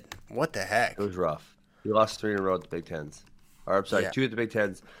did. What the heck? It was rough. He lost 3 in a row at the Big Tens. Or I'm sorry, 2 at the Big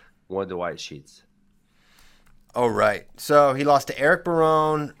Tens, 1 at the White Sheets. Oh, right. So he lost to Eric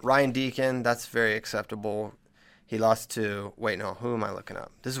Barone, Ryan Deacon. That's very acceptable. He lost to, who am I looking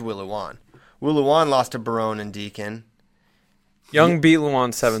up? This is Will Luan. Will Luan lost to Barone and Deacon. Young beat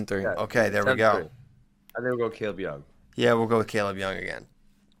Luan 7-3. Yeah. Okay, there we go. I think we'll go Caleb Young. Yeah, we'll go with Caleb Young again.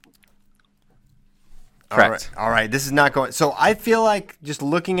 Correct. All right. This is not going. So I feel like just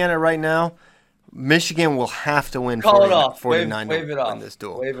looking at it right now, Michigan will have to win 49 Wave it off. in this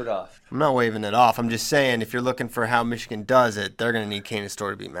duel. Wave it off. I'm not waving it off. I'm just saying if you're looking for how Michigan does it, they're going to need Kanan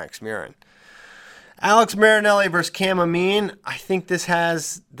Storr to beat Max Murin. Alex Marinelli versus Cam Amin. I think this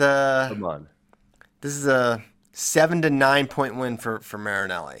has Come on. This is a 7 to 9 point win for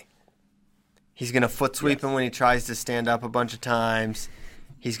Marinelli. He's going to foot sweep him when he tries to stand up a bunch of times.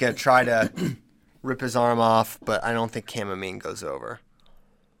 He's going to try to rip his arm off, but I don't think Cam Amin goes over.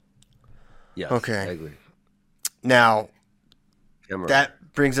 Yes, Okay. I agree. Now, Kimmer.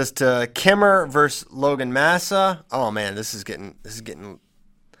 that brings us to Kimmer versus Logan Massa. Oh man, this is getting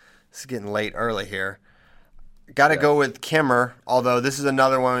late early here. Got to go with Kimmer. Although this is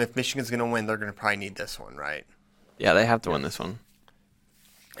another one. If Michigan's going to win, they're going to probably need this one, right? Yeah, they have to win this one.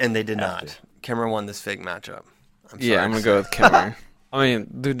 And they did not. Kimmer won this fig matchup. I'm going to go with Kimmer. I mean,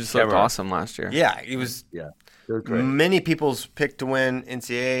 dude just looked awesome last year. Yeah, he was. Yeah, they were great. Many people's pick to win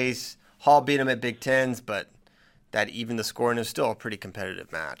NCAAs. Hall beat him at Big Tens, but that even the scoring is still a pretty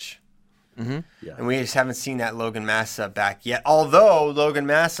competitive match. Mm-hmm. Yeah. And we just haven't seen that Logan Massa back yet. Although Logan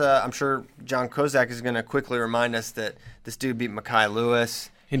Massa, I'm sure John Kozak is going to quickly remind us that this dude beat Makai Lewis.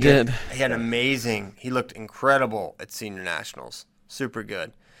 He did. He had amazing. He looked incredible at Senior Nationals. Super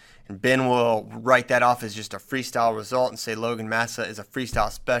good. And Ben will write that off as just a freestyle result and say Logan Massa is a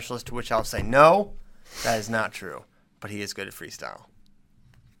freestyle specialist, to which I'll say no, that is not true. But he is good at freestyle.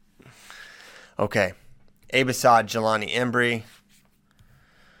 Okay. Abe Assad, Jelani Embry.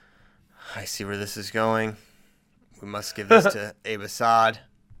 I see where this is going. We must give this to Abe Assad.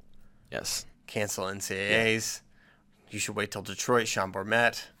 Yes. Cancel NCAAs. You should wait till Detroit. Sean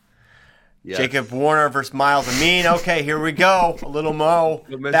Bourmet. Yes. Jacob Warner versus Miles Amin. Okay, here we go. A little Mo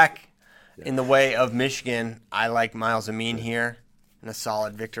back in the way of Michigan. I like Miles Amin here in a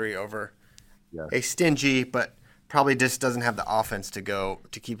solid victory over a stingy, but probably just doesn't have the offense to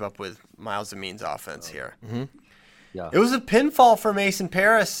keep up with Miles Amin's offense here. Mm-hmm. Yeah. It was a pinfall for Mason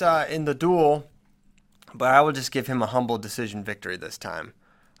Paris in the duel, but I will just give him a humble decision victory this time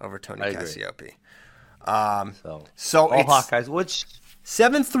over Tony Cassiope. So all it's Hawkeyes, which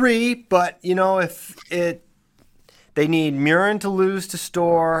 7-3, but if they need Murin to lose to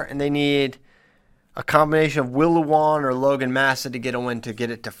Storr, and they need a combination of Will Luan or Logan Massa to get a win to get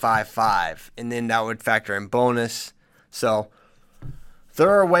it to 5-5, and then that would factor in bonus. So there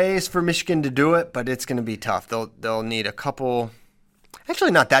are ways for Michigan to do it, but it's going to be tough. They'll need a couple.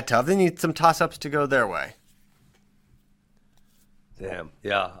 Actually, not that tough. They need some toss-ups to go their way. Damn.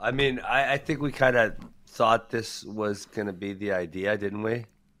 Yeah. I mean, I think we kind of thought this was going to be the idea, didn't we?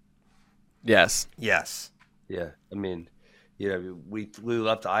 Yes. Yes. Yeah. I mean, we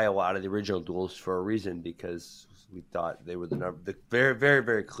left Iowa out of the original duels for a reason, because we thought they were the very, very,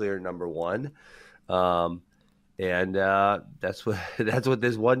 very clear number one. And that's what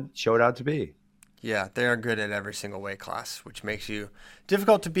this one showed out to be. Yeah, they are good at every single weight class, which makes you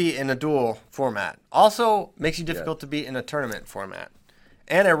difficult to beat in a dual format. Also makes you difficult to beat in a tournament format.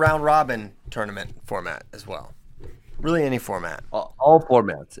 and a round robin tournament format as well. Really, any format. All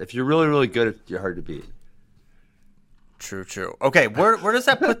formats. If you're really, really good, you're hard to beat. True. Okay, where does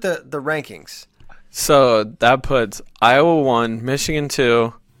that put the rankings? So that puts Iowa 1, Michigan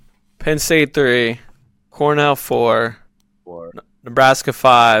 2, Penn State 3, Cornell 4, Nebraska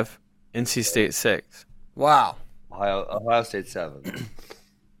 5, NC State 6. Wow. Ohio State 7.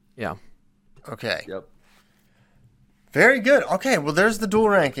 Yeah. Okay. Yep. Very good. Okay, well, there's the dual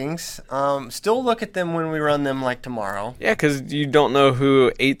rankings. Still look at them when we run them like tomorrow. Yeah, because you don't know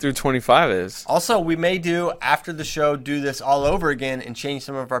who 8 through 25 is. Also, we may after the show, do this all over again and change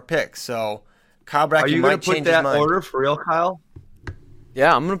some of our picks. So, Kyle Brackey might change his mind. Are you going to put that order for real, Kyle?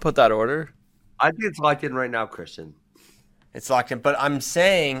 Yeah, I'm going to put that order. I think it's locked in right now, Christian. It's locked in. But I'm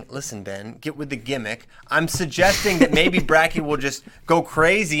saying, listen, Ben, get with the gimmick. I'm suggesting that maybe Brackey will just go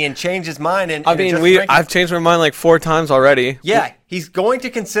crazy and change his mind. I've changed my mind like 4 times already. Yeah, he's going to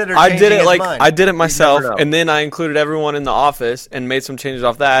consider changing his mind. I did it myself, and then I included everyone in the office and made some changes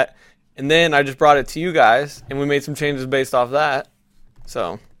off that. And then I just brought it to you guys, and we made some changes based off that.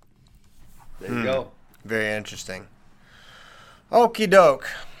 So there you go. Very interesting. Okie doke.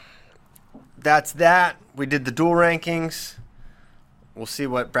 That's that. We did the dual rankings. We'll see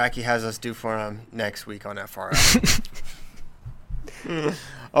what Brackey has us do for him next week on FRL.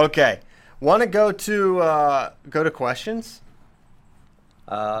 Okay. Want to go to questions?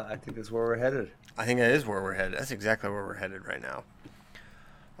 I think that's where we're headed. I think that is where we're headed. That's exactly where we're headed right now.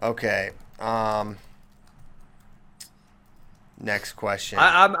 Okay. Next question.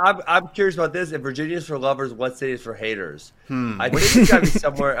 I'm curious about this. If Virginia's for lovers, what city is for haters? I think it's got to be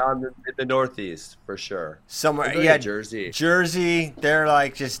somewhere in the Northeast for sure. Somewhere, yeah. Jersey. Jersey, they're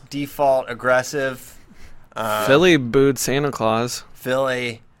like just default aggressive. Philly booed Santa Claus.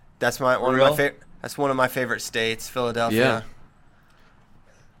 Philly, that's one of my favorite states. Philadelphia.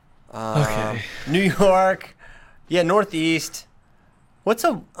 Yeah. Okay. New York, yeah, Northeast. What's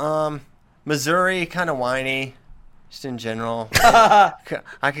Missouri? Kind of whiny. Just in general.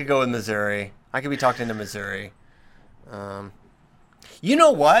 I could go with Missouri. I could be talked into Missouri. You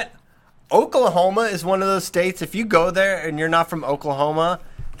know what? Oklahoma is one of those states, if you go there and you're not from Oklahoma,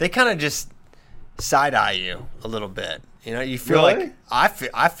 they kind of just side-eye you a little bit. You know, you feel Really? like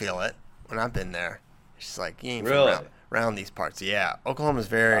I feel it when I've been there. It's just like, you ain't Really? from around these parts. Yeah, Oklahoma's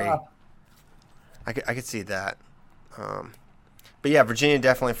very I could see that. But yeah, Virginia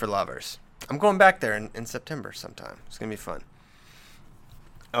definitely for lovers. I'm going back there in September sometime. It's going to be fun.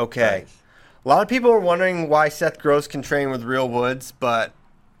 Okay. Nice. A lot of people are wondering why Seth Gross can train with real woods, but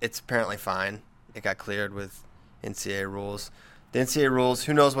it's apparently fine. It got cleared with NCAA rules. The NCAA rules,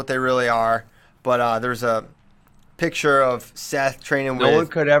 who knows what they really are, but there's a picture of Seth training with... No one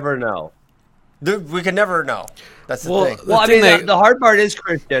could ever know. We could never know. That's the thing. Well, I mean, the hard part is,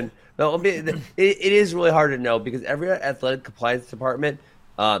 Christian, it is really hard to know because every athletic compliance department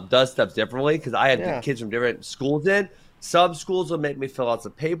does stuff differently because I have kids from different schools in. Some schools will make me fill out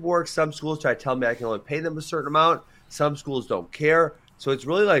some paperwork. Some schools try to tell me I can only pay them a certain amount. Some schools don't care. So it's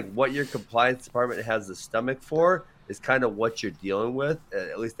really like what your compliance department has the stomach for is kind of what you're dealing with.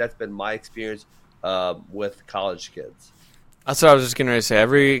 At least that's been my experience with college kids. That's what I was just going to say.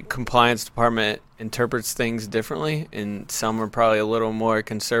 Every compliance department interprets things differently, and some are probably a little more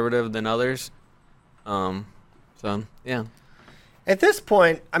conservative than others. So, yeah. At this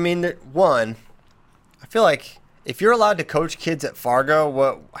point, I mean, I feel like if you're allowed to coach kids at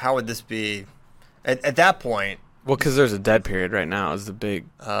Fargo, how would this be at that point? Well, because there's a dead period right now is the big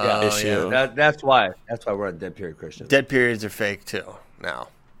issue. Yeah. That's why we're on dead period, Christian. Dead periods are fake too. Now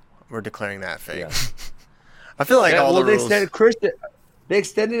we're declaring that fake. Yeah. I feel like all the rules. They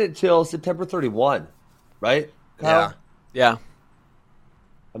extended it till September 31, right? Kyle? Yeah.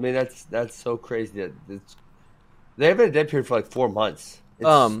 I mean, that's so crazy. They have been a dead period for like 4 months.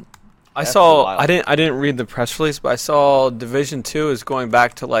 I didn't read the press release, but I saw Division II is going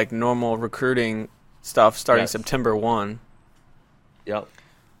back to like normal recruiting stuff starting September 1. Yep.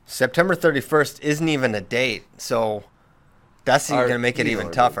 September 31st isn't even a date, so that's going to make it even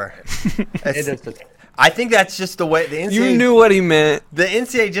tougher. I think that's just the way the NCAA... You knew what he meant. The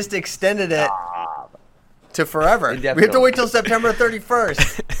NCAA just extended it to forever. We have to wait till September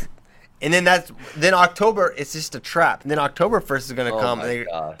 31st. And then October, it's just a trap. And then October 1st is going to come. They're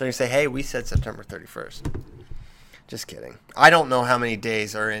going to say, hey, we said September 31st. Just kidding. I don't know how many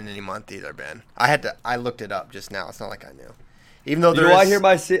days are in any month either, Ben. I looked it up just now. It's not like I knew. Even though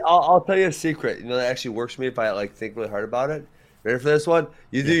I'll tell you a secret. That actually works for me if I think really hard about it. Ready for this one?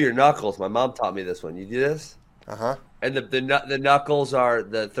 You do your knuckles. My mom taught me this one. You do this? Uh-huh. And the knuckles are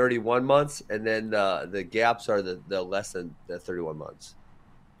the 31 months, and then the gaps are the less than the 31 months.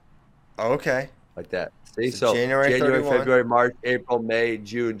 Okay. like that. See, So January 31. February, March, April, May,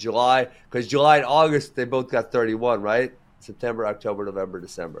 June, July. Because July and August, they both got 31, right? September, October, November,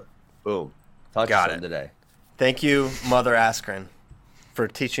 December. Boom. Got it today. Thank you, Mother Askren, for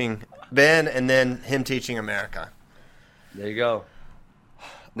teaching Ben and then him teaching America. There you go.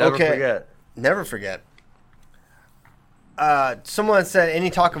 Never forget. Never forget. Someone said, any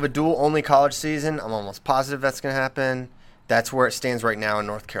talk of a dual-only college season? I'm almost positive that's going to happen. That's where it stands right now in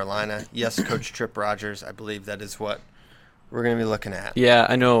North Carolina. Yes, Coach Trip Rogers, I believe that is what we're going to be looking at. Yeah,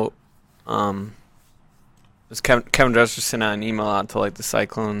 I know. Kevin Dresser sent out an email out to like the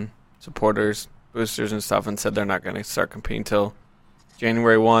Cyclone supporters, boosters, and stuff, and said they're not going to start competing till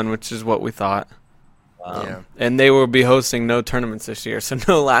January 1, which is what we thought. Yeah. And they will be hosting no tournaments this year, so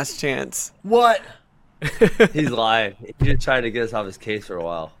no last chance. What? He's lying. He's just trying to get us off his case for a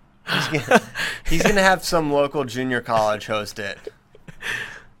while. He's gonna have some local junior college host it.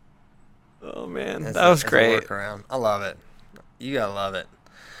 Oh man, that was great. Workaround. I love it. You gotta love it.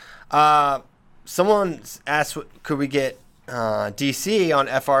 Someone asked, could we get DC on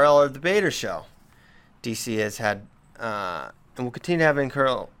FRL or the Bader Show? DC has had and will continue to have an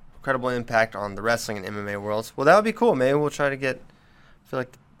incredible impact on the wrestling and MMA worlds. Well, that would be cool. Maybe we'll try to get. I feel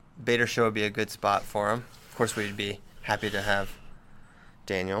like the Bader Show would be a good spot for him. Of course, we'd be happy to have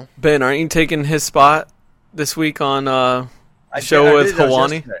Daniel. Ben, aren't you taking his spot this week on the show with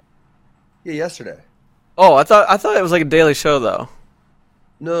Hawani? Yeah, yesterday. Oh, I thought it was like a daily show though.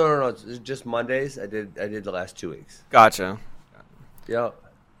 No. It's just Mondays. I did the last 2 weeks. Gotcha. Yep.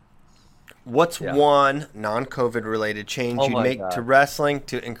 What's one non-COVID related change you'd make to wrestling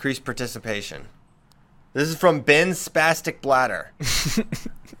to increase participation? This is from Ben's Spastic Bladder.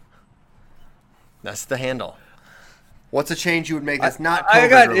 That's the handle. What's a change you would make that's not COVID I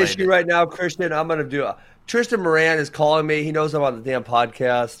got an related? issue right now, Christian. I'm going to do it. Tristan Moran is calling me. He knows I'm on the damn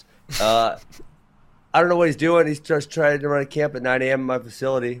podcast. I don't know what he's doing. He's just trying to run a camp at 9 a.m. in my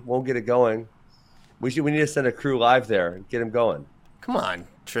facility. Won't get it going. We need to send a crew live there and get him going. Come on,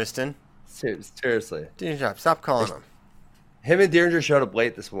 Tristan. Seriously. Do your job. Stop calling him. Him and Derringer showed up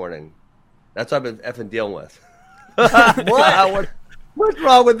late this morning. That's what I've been effing dealing with. What? What's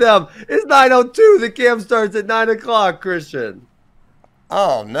wrong with them? It's 9:02. The camp starts at 9 o'clock, Christian.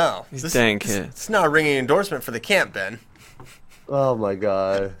 Oh, no. These dang kids. It's not a ringing endorsement for the camp, Ben. Oh, my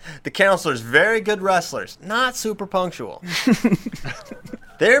God. The counselors, very good wrestlers, not super punctual.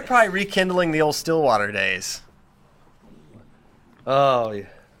 They're probably rekindling the old Stillwater days. Oh, yeah.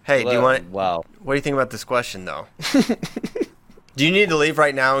 Hey, do you want? Wow. What do you think about this question, though? Do you need to leave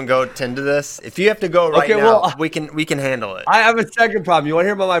right now and go tend to this? If you have to go right now, we can handle it. I have a second problem. You want to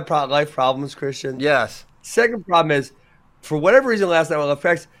hear about my life problems, Christian? Yes. Second problem is, for whatever reason last night with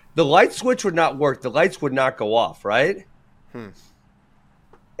effects, the light switch would not work. The lights would not go off, right?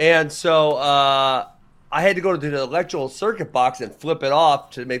 And so I had to go to the electrical circuit box and flip it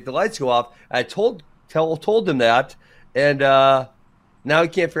off to make the lights go off. I told them that, and now he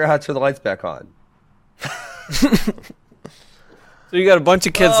can't figure out how to turn the lights back on. So you got a bunch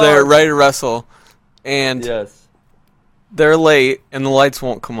of kids there ready to wrestle, and they're late, and the lights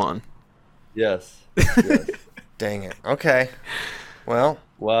won't come on. Yes. Dang it. Okay. Well.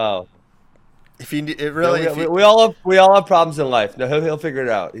 Wow. If you it really, we all have problems in life. No, he'll figure it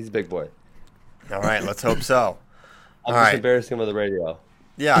out. He's a big boy. All right. Let's hope so. I'm just embarrassing him on the radio.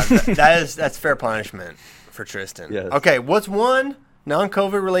 Yeah, that's fair punishment for Tristan. Yes. Okay. What's one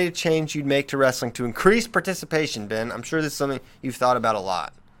non-COVID related change you'd make to wrestling to increase participation, Ben? I'm sure this is something you've thought about a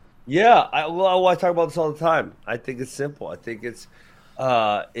lot. Yeah, I talk about this all the time. I think it's simple. I think it's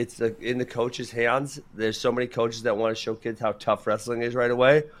in the coaches' hands. There's so many coaches that want to show kids how tough wrestling is right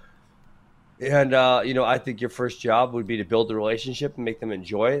away. And, I think your first job would be to build the relationship and make them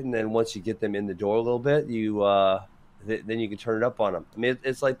enjoy it. And then once you get them in the door a little bit, then you can turn it up on them. I mean,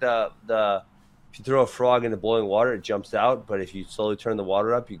 it's like if you throw a frog into boiling water, it jumps out. But if you slowly turn the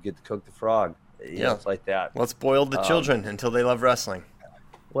water up, you get to cook the frog. It's like that. Let's boil the children until they love wrestling.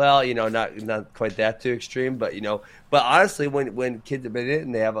 Well, not quite that too extreme, but but honestly, when kids have been in it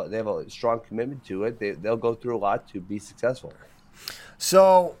and they have a strong commitment to it, they'll go through a lot to be successful.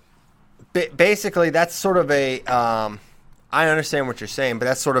 So, basically, that's sort of a. I understand what you're saying, but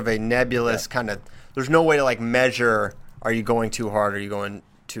that's sort of a nebulous kind of. There's no way to measure. Are you going too hard? Or are you going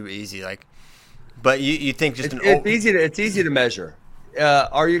too easy? But you think just it's easy to measure.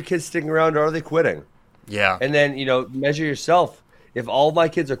 Are your kids sticking around or are they quitting? Yeah. And then measure yourself. If all of my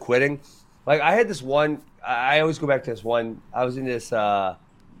kids are quitting, like I had this one, I always go back to this one. I was in this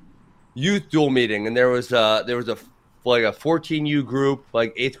youth dual meeting, and there was a 14U group,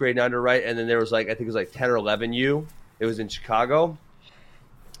 like 8th grade and under, right? And then there was I think it was 10 or 11U. It was in Chicago.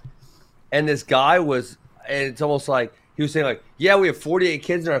 And this guy was, and it's almost like he was saying like, yeah, we have 48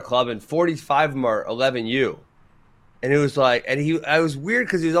 kids in our club and 45 of them are 11U. And it was like, and I was weird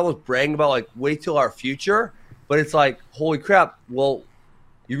because he was almost bragging about like, wait till our future. But it's like, holy crap. Well,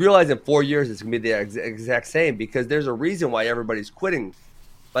 you realize in 4 years it's going to be the exact same because there's a reason why everybody's quitting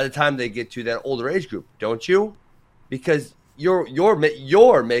by the time they get to that older age group, don't you? Because you're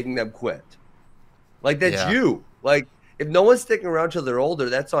making them quit. Like, that's you. Like, if no one's sticking around till they're older,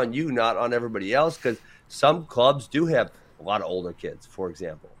 that's on you, not on everybody else. Because some clubs do have a lot of older kids, for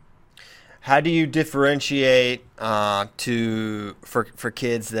example. How do you differentiate for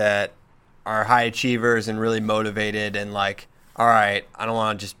kids that are high achievers and really motivated and like, all right, I don't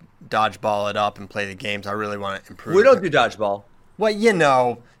want to just dodgeball it up and play the games. I really want to improve. We don't do dodgeball. Well,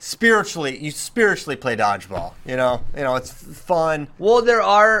 you spiritually play dodgeball. You know, it's fun. Well, there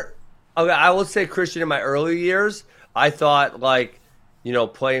are. Okay, I will say, Christian, in my early years, I thought like,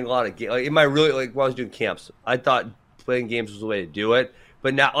 playing a lot of games. Like when I was doing camps, I thought playing games was the way to do it.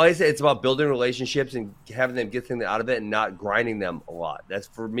 But now, like I said, it's about building relationships and having them get things out of it and not grinding them a lot. That's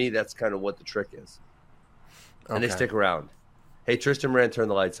for me. That's kind of what the trick is. And Okay. they stick around. Hey, Tristan Moran, turn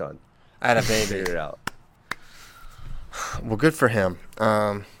the lights on. I had a baby. Figured it out. Well, good for him.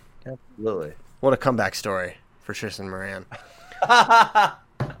 Absolutely. What a comeback story for Tristan Moran.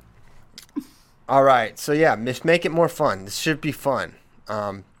 All right, so yeah, make it more fun. This should be fun.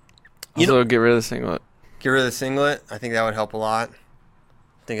 Also, get rid of the singlet. Get rid of the singlet. I think that would help a lot.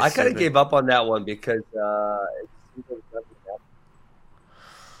 I kind of gave up on that one because Well,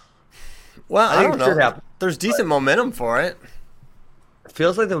 I don't it should know. happen, There's decent momentum for it. it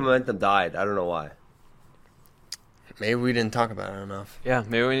feels like the momentum died. I don't know why. Maybe we didn't talk about it enough. Yeah,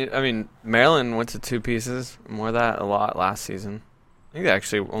 maybe Maryland went to 2 pieces. More of that a lot last season. I think they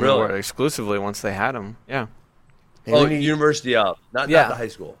actually only Really? wore it exclusively once they had them. Yeah. Maybe we need, University up, not the high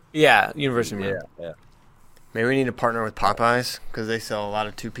school. Yeah, University of Maryland. Yeah. maybe we need to partner with Popeyes because they sell a lot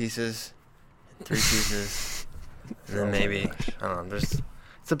of 2 pieces, 3 pieces, and then maybe I don't know.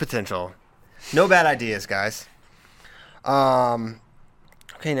 It's a potential. No bad ideas, guys.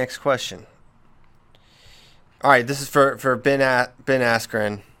 Okay, next question. All right, this is for Ben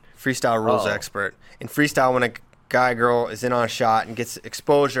Askren, freestyle rules expert. In freestyle, when a guy girl is in on a shot and gets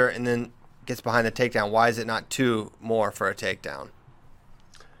exposure and then gets behind the takedown, why is it not 2 more for a takedown?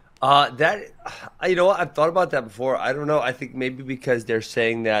 That what, I've thought about that before. I don't know. I think maybe because they're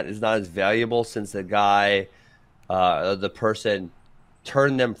saying that is not as valuable since the guy, the person,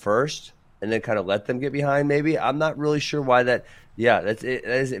 turned them first and then kind of let them get behind. Maybe I'm not really sure why that. Yeah, that's it.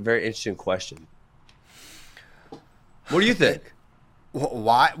 That is a very interesting question. What do you think?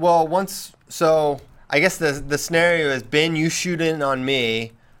 Why? Well, I guess the scenario is, Ben, you shoot in on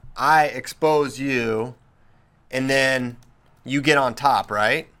me, I expose you, and then you get on top,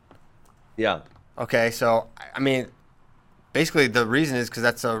 right? Yeah. Okay, so, I mean, basically the reason is because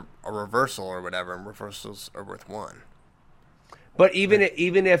that's a reversal or whatever, and reversals are worth 1. But even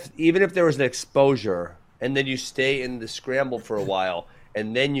if there was an exposure and then you stay in the scramble for a while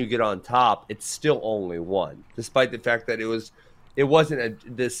and then you get on top, it's still only 1, despite the fact that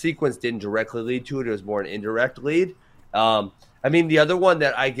the sequence didn't directly lead to it. It was more an indirect lead. The other one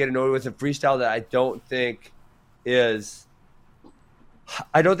that I get annoyed with in freestyle that I don't think it's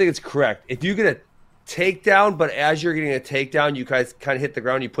correct. If you get a takedown, but as you're getting a takedown, you guys kind of hit the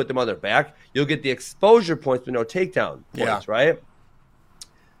ground, you put them on their back, you'll get the exposure points, but no takedown points, right?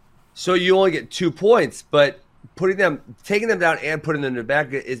 So you only get 2 points, but taking them down and putting them in their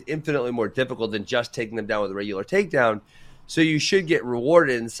back is infinitely more difficult than just taking them down with a regular takedown. So you should get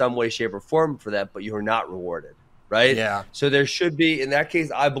rewarded in some way, shape, or form for that, but you are not rewarded, right? Yeah. So there should be, in that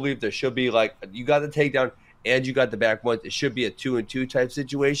case, I believe there should be like, you got the takedown and you got the back points. It should be a 2-and-2 type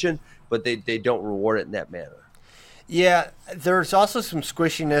situation, but they don't reward it in that manner. Yeah, there's also some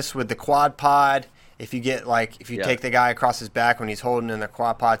squishiness with the quad pod. If you take the guy across his back when he's holding in the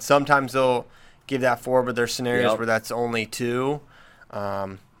quad pod, sometimes they'll give that forward, but there's scenarios where that's only 2.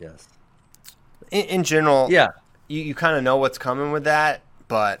 Yes. In general, yeah, you kind of know what's coming with that,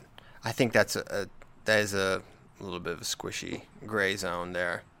 but I think that is a little bit of a squishy gray zone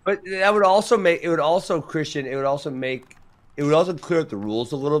there. But that would also clear up the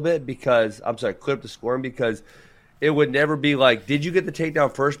rules a little bit clear up the scoring because it would never be like, did you get the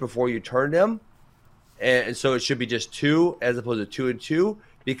takedown first before you turned him? And so it should be just 2 as opposed to 2-and-2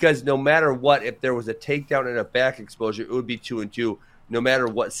 because no matter what, if there was a takedown and a back exposure, it would be 2-and-2 no matter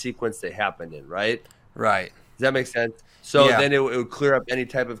what sequence they happened in, right? Right. Does that make sense? So then it would clear up any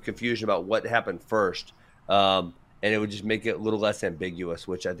type of confusion about what happened first. And it would just make it a little less ambiguous,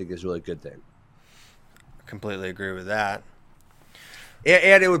 which I think is a really good thing. I completely agree with that.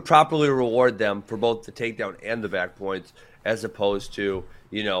 and it would properly reward them for both the takedown and the back points, as opposed to,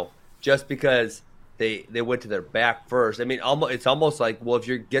 just because they went to their back first. I mean, it's almost like, well, if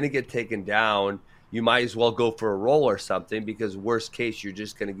you're going to get taken down, you might as well go for a roll or something, because worst case, you're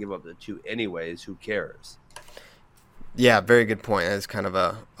just going to give up the 2 anyways. Who cares? Yeah, very good point. It's kind of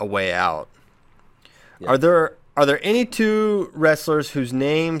a way out. Yeah. Are there any 2 wrestlers whose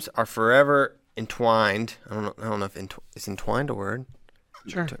names are forever entwined? I don't know if is entwined a word?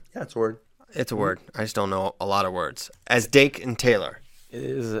 Sure. Yeah, it's a word. It's a word. I just don't know a lot of words. As Dake and Taylor. It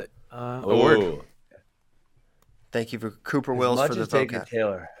is a word. Thank you for Cooper Wills for the Dake and podcast.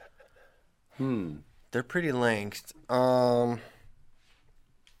 Taylor. They're pretty linked. Who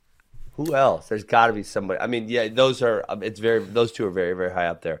else? There's got to be somebody. I mean, yeah, those 2 are very, very high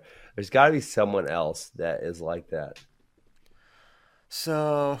up there. There's got to be someone else that is like that.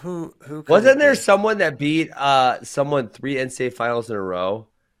 So who wasn't there someone that beat someone 3 NCAA finals in a row?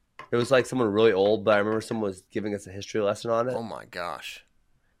 It was like someone really old, but I remember someone was giving us a history lesson on it. Oh my gosh,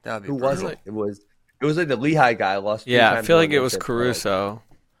 that would be. Who was it? It was like the Lehigh guy lost. Yeah, I feel like it was Caruso.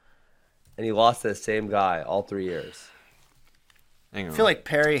 And he lost to the same guy all 3 years. I feel like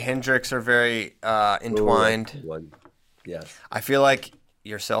Perry Hendricks are very entwined. Yes. I feel like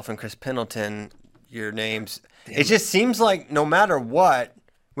yourself and Chris Pendleton, your names. It just seems like no matter what,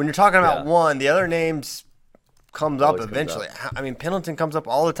 when you're talking about one, the other names comes up eventually. I mean, Pendleton comes up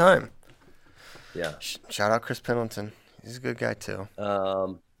all the time. Yeah. Shout out Chris Pendleton. He's a good guy too.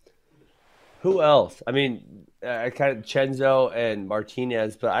 Who else? I mean, I kind of Chenzo and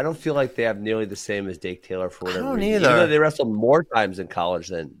Martinez, but I don't feel like they have nearly the same as Dake Taylor for whatever reason. Either. Even though they wrestled more times in college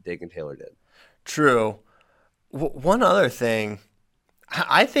than Dake and Taylor did. True. One other thing,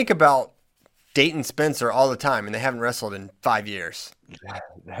 I think about Dayton Spencer all the time, and they haven't wrestled in 5 years.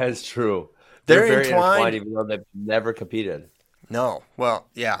 That is true. They're very entwined, even though they've never competed. No. Well,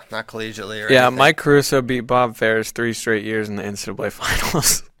 yeah, not collegiately or Yeah, anything. Mike Caruso beat Bob Ferris 3 straight years in the NCAA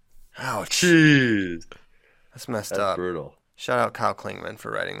finals. Ouch. Jeez. That's messed That's up. brutal. Shout out Kyle Klingman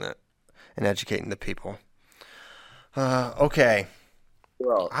for writing that and educating the people. Okay.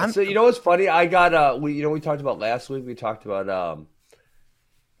 Well, so you know what's funny? I got we talked about last week. We talked about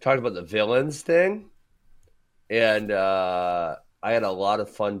the villains thing, and I had a lot of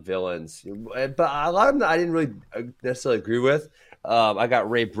fun villains, but a lot of them I didn't really necessarily agree with. I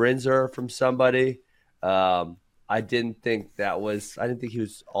got Ray Brinzer from somebody. I didn't think he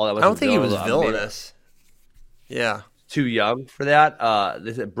was all that much. I don't think he was villain. villainous. Yeah. Too young for that.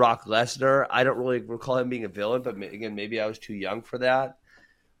 This is Brock Lesnar. I don't really recall him being a villain, but again, maybe I was too young for that.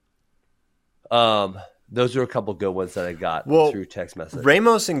 Those are a couple good ones that I got through text message.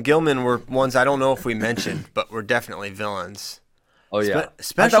 Ramos and Gilman were ones I don't know if we mentioned, but were definitely villains. Oh yeah,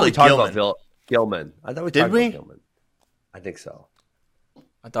 especially I thought we Gilman. Talked about Gilman. I thought we Did talked we? about Gilman. I think so.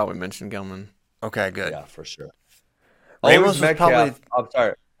 I thought we mentioned Gilman. Okay, good. Yeah, for sure. Ramos was Metcalf. probably. I'm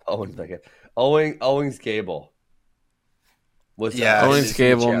sorry. Owens Metcalf. Owens Gable. Owens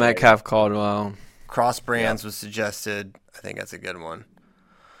Gable, Metcalf Caldwell. Cross Brands was suggested. I think that's a good one.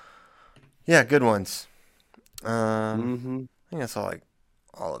 Yeah, good ones. I think that's all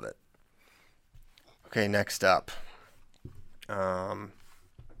of it. Okay, next up. Well,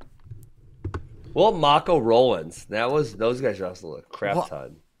 Mako Rollins. Those guys wrestled a crap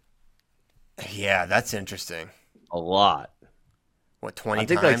ton. Yeah, that's interesting. A lot. What, 20 I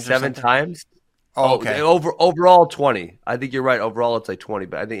think times? like 7 times. Oh, okay. Overall 20. I think you're right. Overall it's like 20,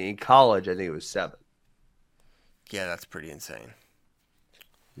 but I think in college I think it was 7. Yeah, that's pretty insane.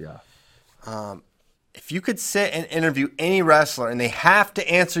 Yeah. If you could sit and interview any wrestler and they have to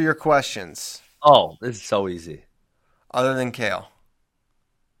answer your questions. Oh, this is so easy. Other than Kale.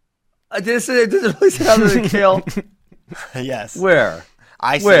 Did it really say other than Kale? Yes. Where?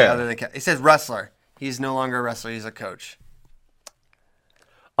 I say other than Kale. It says wrestler. He's no longer a wrestler. He's a coach.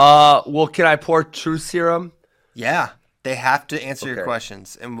 Well, can I pour truth serum? Yeah. They have to answer your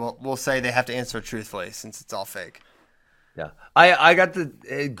questions. And we'll say they have to answer truthfully since it's all fake. Yeah. I got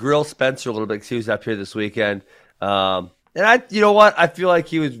to grill Spencer a little bit because he was up here this weekend. And you know what? I feel like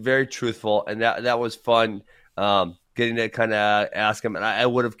he was very truthful, and that was fun. Getting to kind of ask him, and I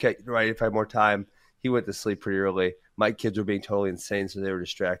would have kept right if I had more time. He went to sleep pretty early. My kids were being totally insane, so they were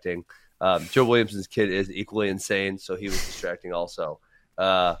distracting. Joe Williamson's kid is equally insane, so he was distracting also.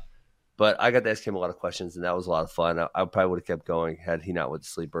 But I got to ask him a lot of questions, and that was a lot of fun. I probably would have kept going had he not went to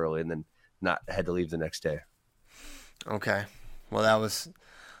sleep early and then not had to leave the next day. Okay. Well, that was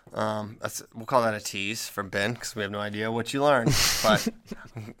we'll call that a tease from Ben because we have no idea what you learned. But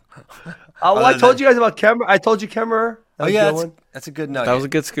well, I told you guys about Kemmer. I told you Kemmerer. Oh yeah, that's a good nugget. That was a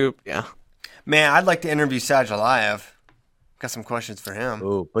good scoop. Yeah. Man, I'd like to interview Sajalayev. Got some questions for him.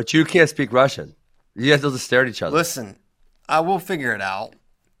 Ooh, but you can't speak Russian. You guys will just stare at each other. Listen, we'll figure it out.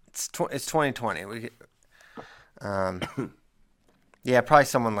 It's 2020. Yeah, probably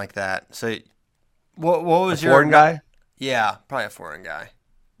someone like that. So, what was your foreign guy? Yeah, probably a foreign guy.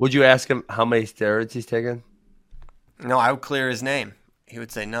 Would you ask him how many steroids he's taken? No, I would clear his name. He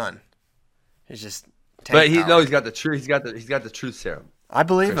would say none. He's just. But he's got the truth. He's got the truth serum. I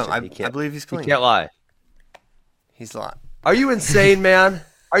believe him. Christian, I believe he's clean. He can't lie. He's lying. Are you insane, man?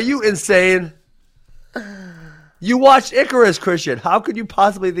 Are you insane? You watched Icarus, Christian. How could you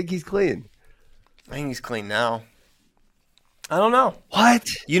possibly think he's clean? I think he's clean now. I don't know. What?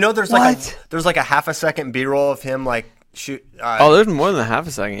 You know, there's like a half a second B-roll of him like shoot. There's more than half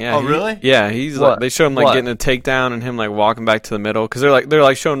a second. Yeah. Oh, really? Yeah. He's like, they show him like getting a takedown and him like walking back to the middle because they're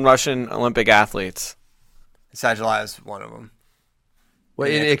like showing Russian Olympic athletes. Sajjalai is one of them. Well,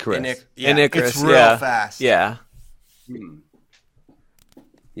 in Icarus. In Icarus, it's real fast. Yeah.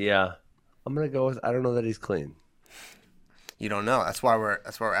 Yeah. I'm gonna go with I don't know that he's clean. You don't know. That's why we're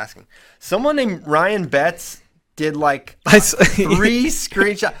asking. Someone named Ryan Betts did like 3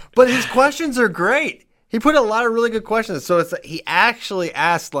 screenshots, but his questions are great. He put a lot of really good questions. So it's he actually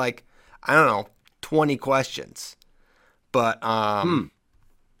asked like I don't know 20 questions, but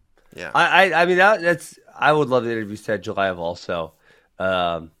yeah. I mean that's I would love to interview Sajjalai also.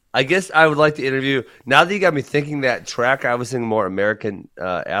 I guess I would like to interview. Now that you got me thinking that track, I was thinking more American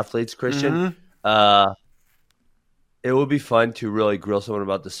athletes, Christian. Mm-hmm. It would be fun to really grill someone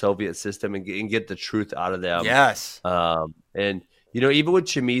about the Soviet system and get the truth out of them. Yes. And even with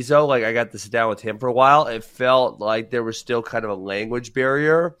Chamizo, like I got to sit down with him for a while. It felt like there was still kind of a language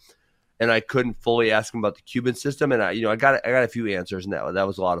barrier, and I couldn't fully ask him about the Cuban system. And I got a few answers, and that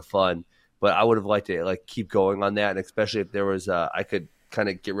was a lot of fun. But I would have liked to like keep going on that, and especially if there was I could kind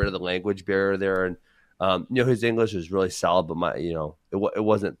of get rid of the language barrier there. And his English is really solid, but my it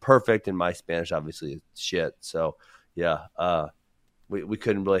wasn't perfect, and my Spanish obviously is shit. So yeah, we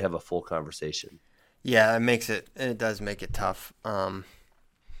couldn't really have a full conversation. Yeah, it does make it tough.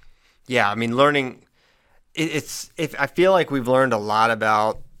 Yeah, I mean, learning I feel like we've learned a lot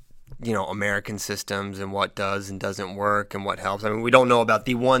about American systems and what does and doesn't work and what helps. I mean, we don't know about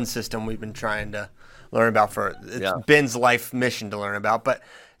the one system we've been trying to learn about Ben's life mission to learn about, but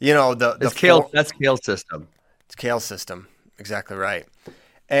that's Kale's system. It's Kale's system, exactly right.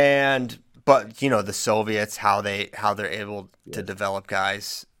 But the Soviets, how they're able to develop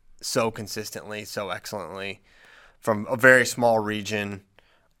guys so consistently, so excellently from a very small region,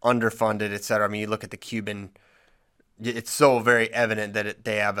 underfunded, et cetera. I mean, you look at the Cuban. It's so very evident that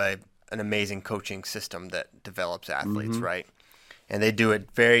they have an amazing coaching system that develops athletes, right? And they do it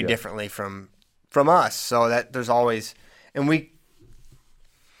very differently from us. So that there's always, and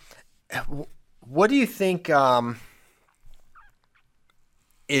what do you think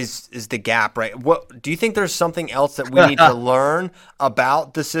is the gap, right? What do you think there's something else that we need to learn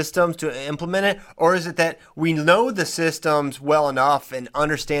about the systems to implement it? Or is it that we know the systems well enough and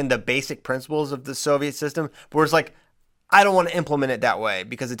understand the basic principles of the Soviet system, but it's like, I don't want to implement it that way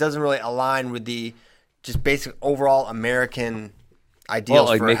because it doesn't really align with the just basic overall American ideals.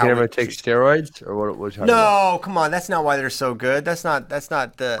 Like making everyone take steroids, or what? We're talking about? Come on, that's not why they're so good. That's not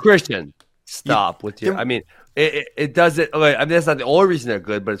the Christian. Stop with you. I mean, it doesn't. Okay, I mean, that's not the only reason they're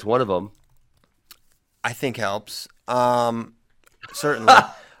good, but it's one of them. I think helps. Certainly, but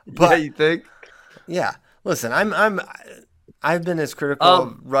yeah, you think? Yeah. Listen, I've been as critical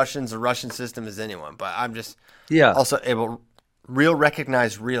of the Russian system as anyone, but I'm just also able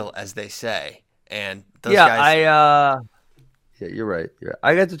recognize real, as they say, and those guys. Yeah, you're right.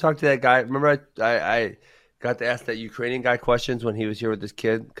 I got to talk to that guy. Remember, I got to ask that Ukrainian guy questions when he was here with this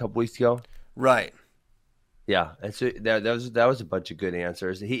kid a couple weeks ago. Right. Yeah, and so that was a bunch of good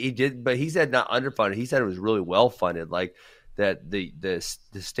answers. He did, but he said not underfunded. He said it was really well funded. Like that the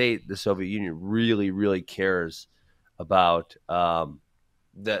state, the Soviet Union, really really cares about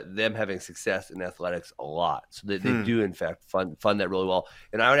them having success in athletics a lot. So they do in fact fund that really well.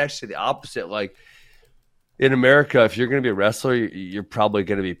 And I would actually say the opposite. Like in America, if you're going to be a wrestler, you're probably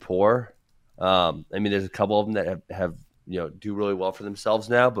going to be poor. I mean, there's a couple of them that have do really well for themselves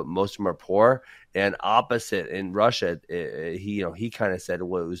now, but most of them are poor. And opposite in Russia, he kind of said it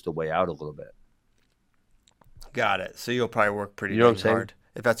was the way out a little bit. Got it. So you'll probably work pretty hard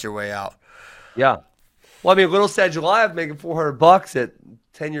if that's your way out. Yeah. Well, I mean, little Sajjalai making $400 at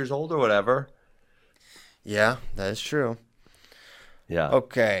 10 years old or whatever. Yeah, that is true. Yeah.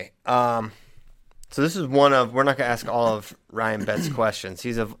 Okay. So this is we're not going to ask all of Ryan Betts' questions.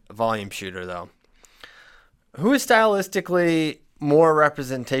 He's a volume shooter, though. Who is stylistically more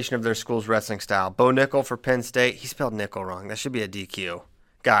representation of their school's wrestling style. Bo Nickel for Penn State. He spelled nickel wrong. That should be a DQ.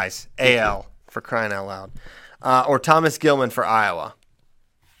 Guys, AL for crying out loud. Or Thomas Gilman for Iowa.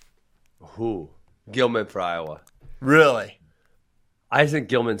 Who? Gilman for Iowa. Really? I think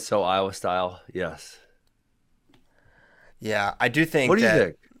Gilman's so Iowa style. Yes. Yeah, I do think. What do you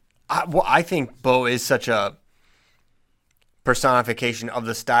think? I think Bo is such a personification of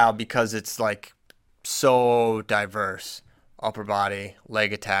the style because it's like so diverse. Upper body,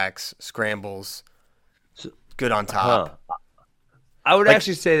 leg attacks, scrambles, good on top. I would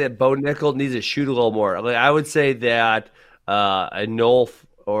actually say that Bo Nickel needs to shoot a little more. Like, I would say that a Nolf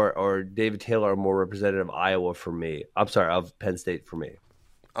or David Taylor are more representative of Iowa for me. I'm sorry, of Penn State for me.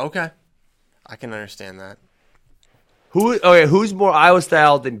 Okay, I can understand that. Who's more Iowa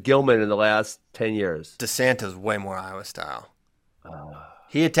style than Gilman in the last 10 years? DeSanto's way more Iowa style.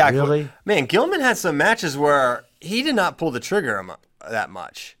 He attacked. Really? Man, Gilman had some matches where he did not pull the trigger that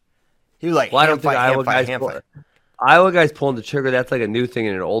much. He was like, I don't think Iowa guys pulling the trigger. That's like a new thing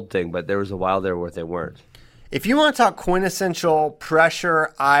and an old thing, but there was a while there where they weren't. If you want to talk quintessential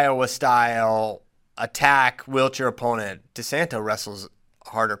pressure Iowa style attack, wheelchair opponent, DeSanto wrestles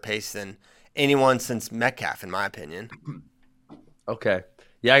harder pace than anyone since Metcalf, in my opinion. Okay.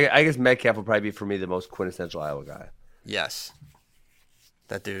 Yeah, I guess Metcalf will probably be, for me, the most quintessential Iowa guy. Yes.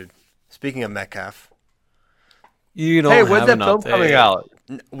 That dude. Speaking of Metcalf. You don't Hey, when's have that an film update. coming out?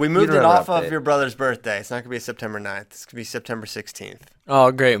 We moved don't it have an off of update. your brother's birthday. It's not going to be September 9th. It's going to be September 16th.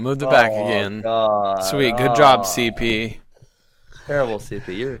 Oh, great. Moved it back again. God. Sweet. Good job, CP. Terrible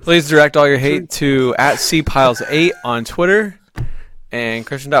CP. Please direct all your hate to @cpiles8 on Twitter and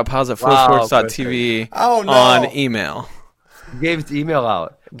Christian.piles at flowsports.tv Oh, no. on email. He gave his email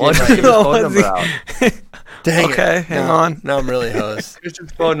out. Why don't you give his phone number out? Dang it. Okay, hang on. Now I'm really hosed.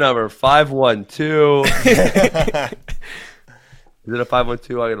 Christian's phone number, 512. Is it a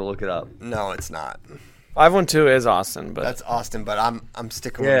 512? I'm going to look it up. No, it's not. 512 is Austin, but That's Austin, but I'm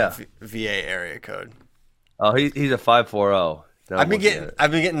sticking Yeah. with the VA area code. Oh, he's a 540. Now I've I'm been looking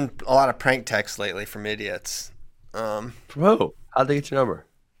at getting a lot of prank texts lately from idiots. it. Bro, how'd they get your number?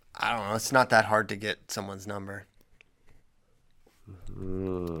 I don't know. It's not that hard to get someone's number.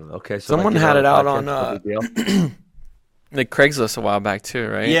 Okay, so Someone if I had give it out a on, podcast, no big deal. like Craigslist a while back too,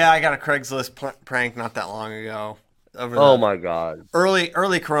 right? Yeah, I got a Craigslist prank not that long ago. Oh my God. Early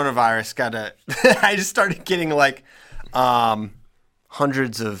coronavirus got a. I just started getting like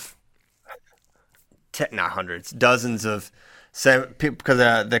hundreds of, not hundreds, dozens of, because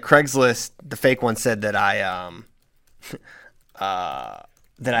the Craigslist, the fake one said that I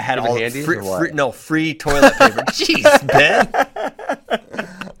that I had Give it all handies or what? free toilet paper. Jeez, Ben.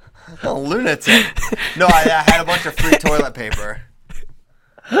 A lunatic. No, I had a bunch of free toilet paper.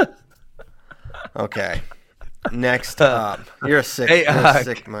 Okay. Next up. You're a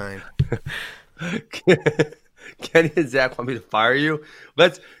sick mind. Kenny and Zach want me to fire you.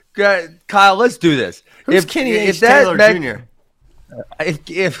 Kyle, let's do this. Who's Kenny H. Taylor Jr.?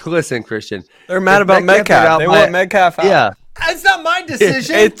 If listen, Christian, They're mad if about Metcalf got Metcalf. out They by- want Metcalf out. Yeah, It's not my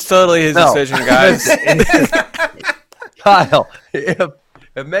decision. It's totally his No. decision, guys. Kyle, if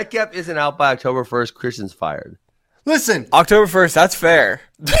Metcalf isn't out by October 1st, Christian's fired. Listen, October 1st, that's fair.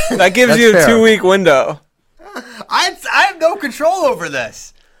 That gives That's you a fair. 2-week window. I have no control over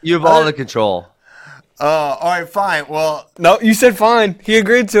this. You have all the control. All right, fine. Well, No, you said fine. He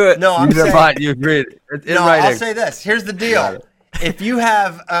agreed to it. no, I'm You said saying. fine. You agreed. It's in No, writing. I'll say this. Here's the Got deal. it. If you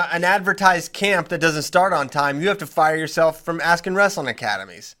have an advertised camp that doesn't start on time, you have to fire yourself from Askin Wrestling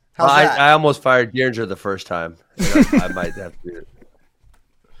Academies. How's that? I almost fired Derringer the first time. I might have to do it.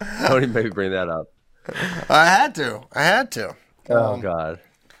 Don't even maybe bring that up. I had to. Oh, God.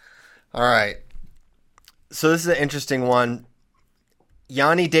 All right. So this is an interesting one.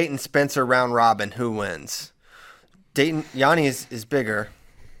 Yanni, Dayton, Spencer, round robin. Who wins? Yanni is bigger.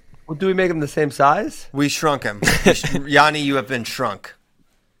 Well, do we make them the same size? We shrunk him. Yanni, you have been shrunk.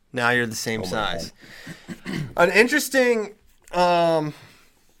 Now you're the same size. An interesting.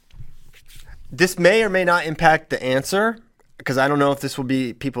 This may or may not impact the answer because I don't know if this will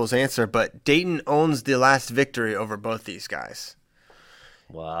be people's answer. But Dayton owns the last victory over both these guys.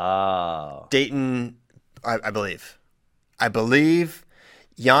 Wow. Dayton, I believe.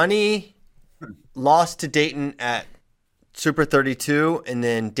 Yanni lost to Dayton at Super 32, and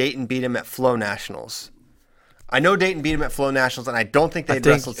then Dayton beat him at Flow Nationals. I know Dayton beat him at Flow Nationals, and I don't think they'd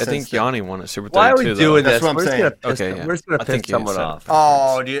wrestled I since think then. Yanni won at Super 32. Why are we though. doing That's this? what I'm We're just saying. gonna piss, Okay, yeah. we're just going I to piss think you someone said it. off.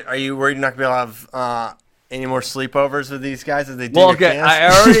 Oh, are you worried you're not going to be able to have any more sleepovers with these guys as they do Well, your okay, cans? I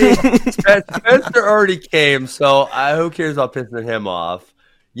already Spencer already came, so who cares about pissing him off?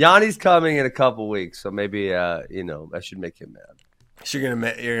 Yanni's coming in a couple weeks, so maybe I should make him mad. So you're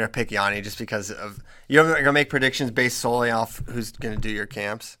gonna pick Yanni just because of you're gonna make predictions based solely off who's gonna do your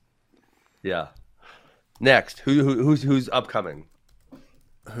camps. Yeah. Next, who's upcoming?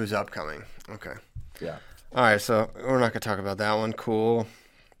 Who's upcoming? Okay. Yeah. All right, so we're not gonna talk about that one. Cool.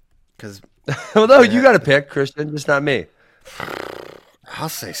 Because well, no, you got to pick Christian, just not me. I'll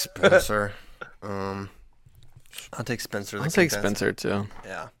say Spencer. I'll take Spencer. I'll take Spencer too.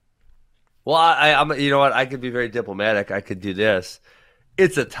 Yeah. Well, I'm. You know what? I could be very diplomatic. I could do this.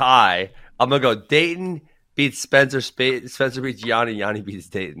 It's a tie. I'm gonna go. Dayton beats Spencer. Spencer beats Yanni. Yanni beats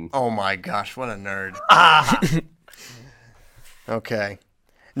Dayton. Oh my gosh, what a nerd. Okay.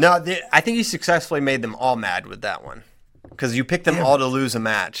 No, I think you successfully made them all mad with that one because you picked them all to lose a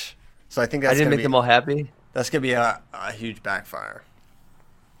match. So I think that's I didn't make them all happy. That's gonna be a huge backfire.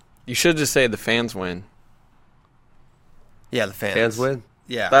 You should just say the fans win. Yeah, the fans. Fans win.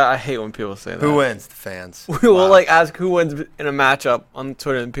 Yeah. I hate when people say that. Who wins? The fans. We'll like ask who wins in a matchup on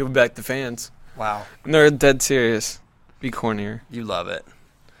Twitter, and people be like the fans. Wow. And they're dead serious. Be cornier. You love it.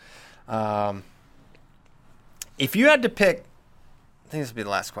 If you had to pick, I think this would be the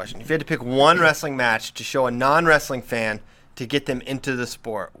last question. If you had to pick one wrestling match to show a non-wrestling fan to get them into the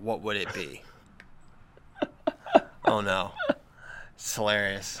sport, what would it be? Oh no, it's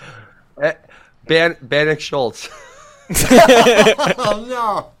hilarious. Bannock Schultz. Oh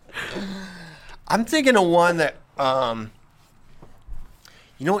no. I'm thinking of one that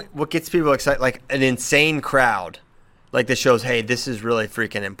you know what gets people excited, like an insane crowd, like that shows, hey, this is really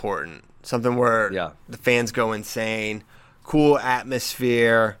freaking important. Something where the fans go insane, cool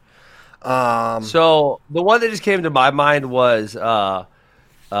atmosphere. So the one that just came to my mind was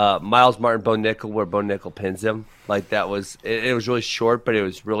Miles Martin Bo Nickel, where Bo Nickel pins him. Like that was it was really short, but it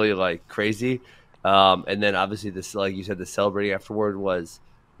was really like crazy. And then obviously this, like you said, the celebrating afterward was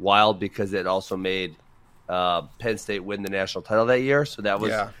wild because it also made Penn State win the national title that year. So that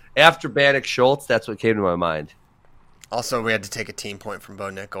was after Bannock Schultz. That's what came to my mind. Also, we had to take a team point from Bo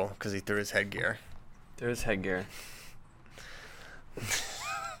Nickel because he threw his headgear. So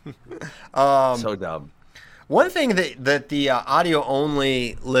dumb. One thing that the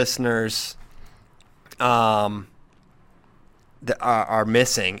audio-only listeners that are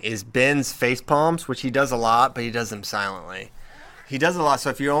missing is Ben's face palms, which he does a lot, but he does them silently. He does a lot, so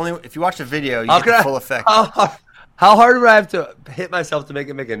if you watch the video, you get the full effect. How hard do I have to hit myself to make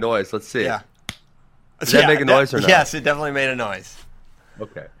it make a noise? Let's see. Yeah. Does that make a noise or not? Yes, it definitely made a noise.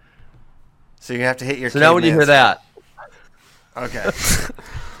 Okay. So you have to hit your. So now when you hear that, okay.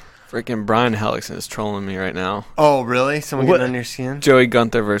 Freaking Brian Hellickson is trolling me right now. Oh really? Someone getting under your skin? Joey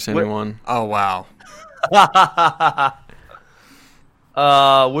Gunther versus anyone. Oh wow.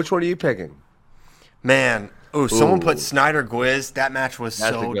 which one are you picking? Man, someone put Snyder Gwiz. That match was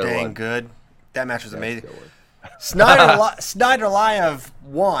so dang good. That match was amazing. Snyder Liev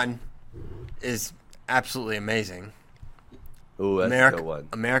won is absolutely amazing. Ooh, that's a good one.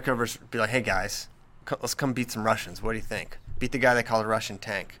 America versus be like, hey guys, let's come beat some Russians. What do you think? Beat the guy they call a Russian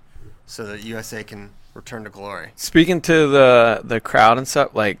tank, so that USA can return to glory. Speaking to the crowd and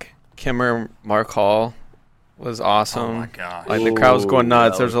stuff, like Kimmer Mark Hall was awesome. Oh my god! Like the crowd was going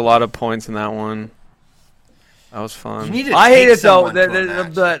nuts. There's a lot of points in that one. That was fun. I hate it though.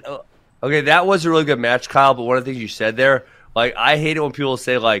 But okay, that was a really good match, Kyle. But one of the things you said there, like I hate it when people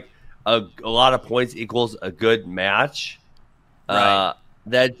say like a lot of points equals a good match. Right.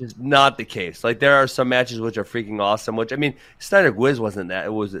 That's just not the case. Like there are some matches which are freaking awesome. Which I mean, Snyder Gwiz wasn't that.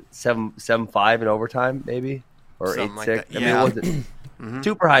 It was 7-5 in overtime, maybe, or 8-6. Like I mean, it wasn't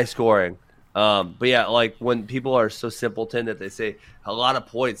super high scoring. But yeah, like when people are so simpleton that they say a lot of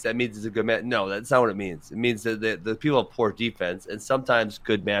points, that means it's a good match. No, that's not what it means. It means that the people have poor defense, and sometimes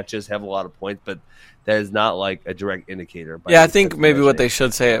good matches have a lot of points, but that is not like a direct indicator. Yeah, I think maybe what they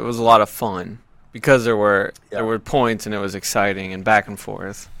should say, it was a lot of fun because there were points and it was exciting and back and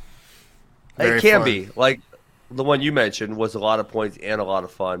forth. Very it can fun. be like the one you mentioned was a lot of points and a lot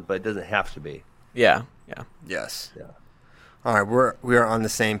of fun, but it doesn't have to be. Yeah. Yes. Yeah. All right, we are on the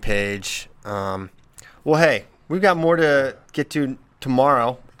same page. Well, hey, we've got more to get to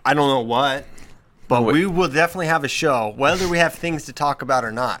tomorrow. I don't know what, but we will definitely have a show, whether we have things to talk about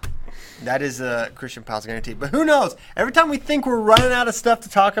or not. That is a Christian Piles guarantee. But who knows? Every time we think we're running out of stuff to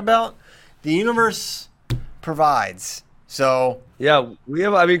talk about, the universe provides. So yeah, we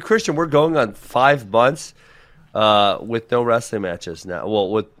have. I mean, Christian, we're going on 5 months with no wrestling matches now. Well,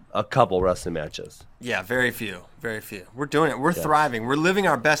 with a couple wrestling matches. yeah, very few. We're doing it. We're thriving. We're living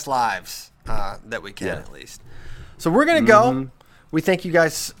our best lives that we can, at least. So we're gonna go. We thank you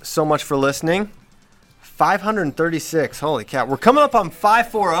guys so much for listening. 536. Holy cow. We're coming up on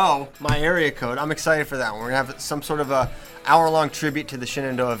 540, my area code. I'm excited for that one. We're going to have some sort of a hour-long tribute to the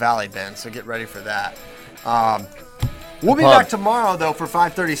Shenandoah Valley Band, so get ready for that. We'll be back tomorrow, though, for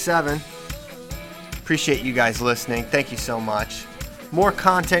 537. Appreciate you guys listening. Thank you so much. More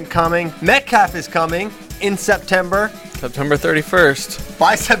content coming. Metcalf is coming in September. September 31st.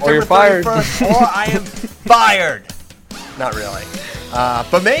 By September Or you're fired. 31st, or I am fired. Not really.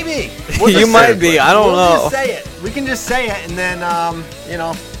 But maybe. You might be. I don't know. Just say it. We can just say it, and then,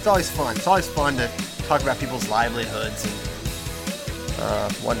 it's always fun. It's always fun to talk about people's livelihoods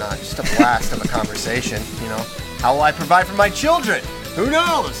and whatnot. Just a blast of a conversation, How will I provide for my children? Who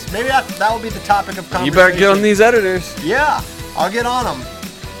knows? Maybe that will be the topic of conversation. You better get on these editors. Yeah, I'll get on them.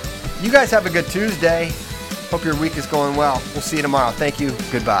 You guys have a good Tuesday. Hope your week is going well. We'll see you tomorrow. Thank you.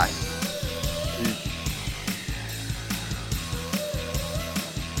 Goodbye.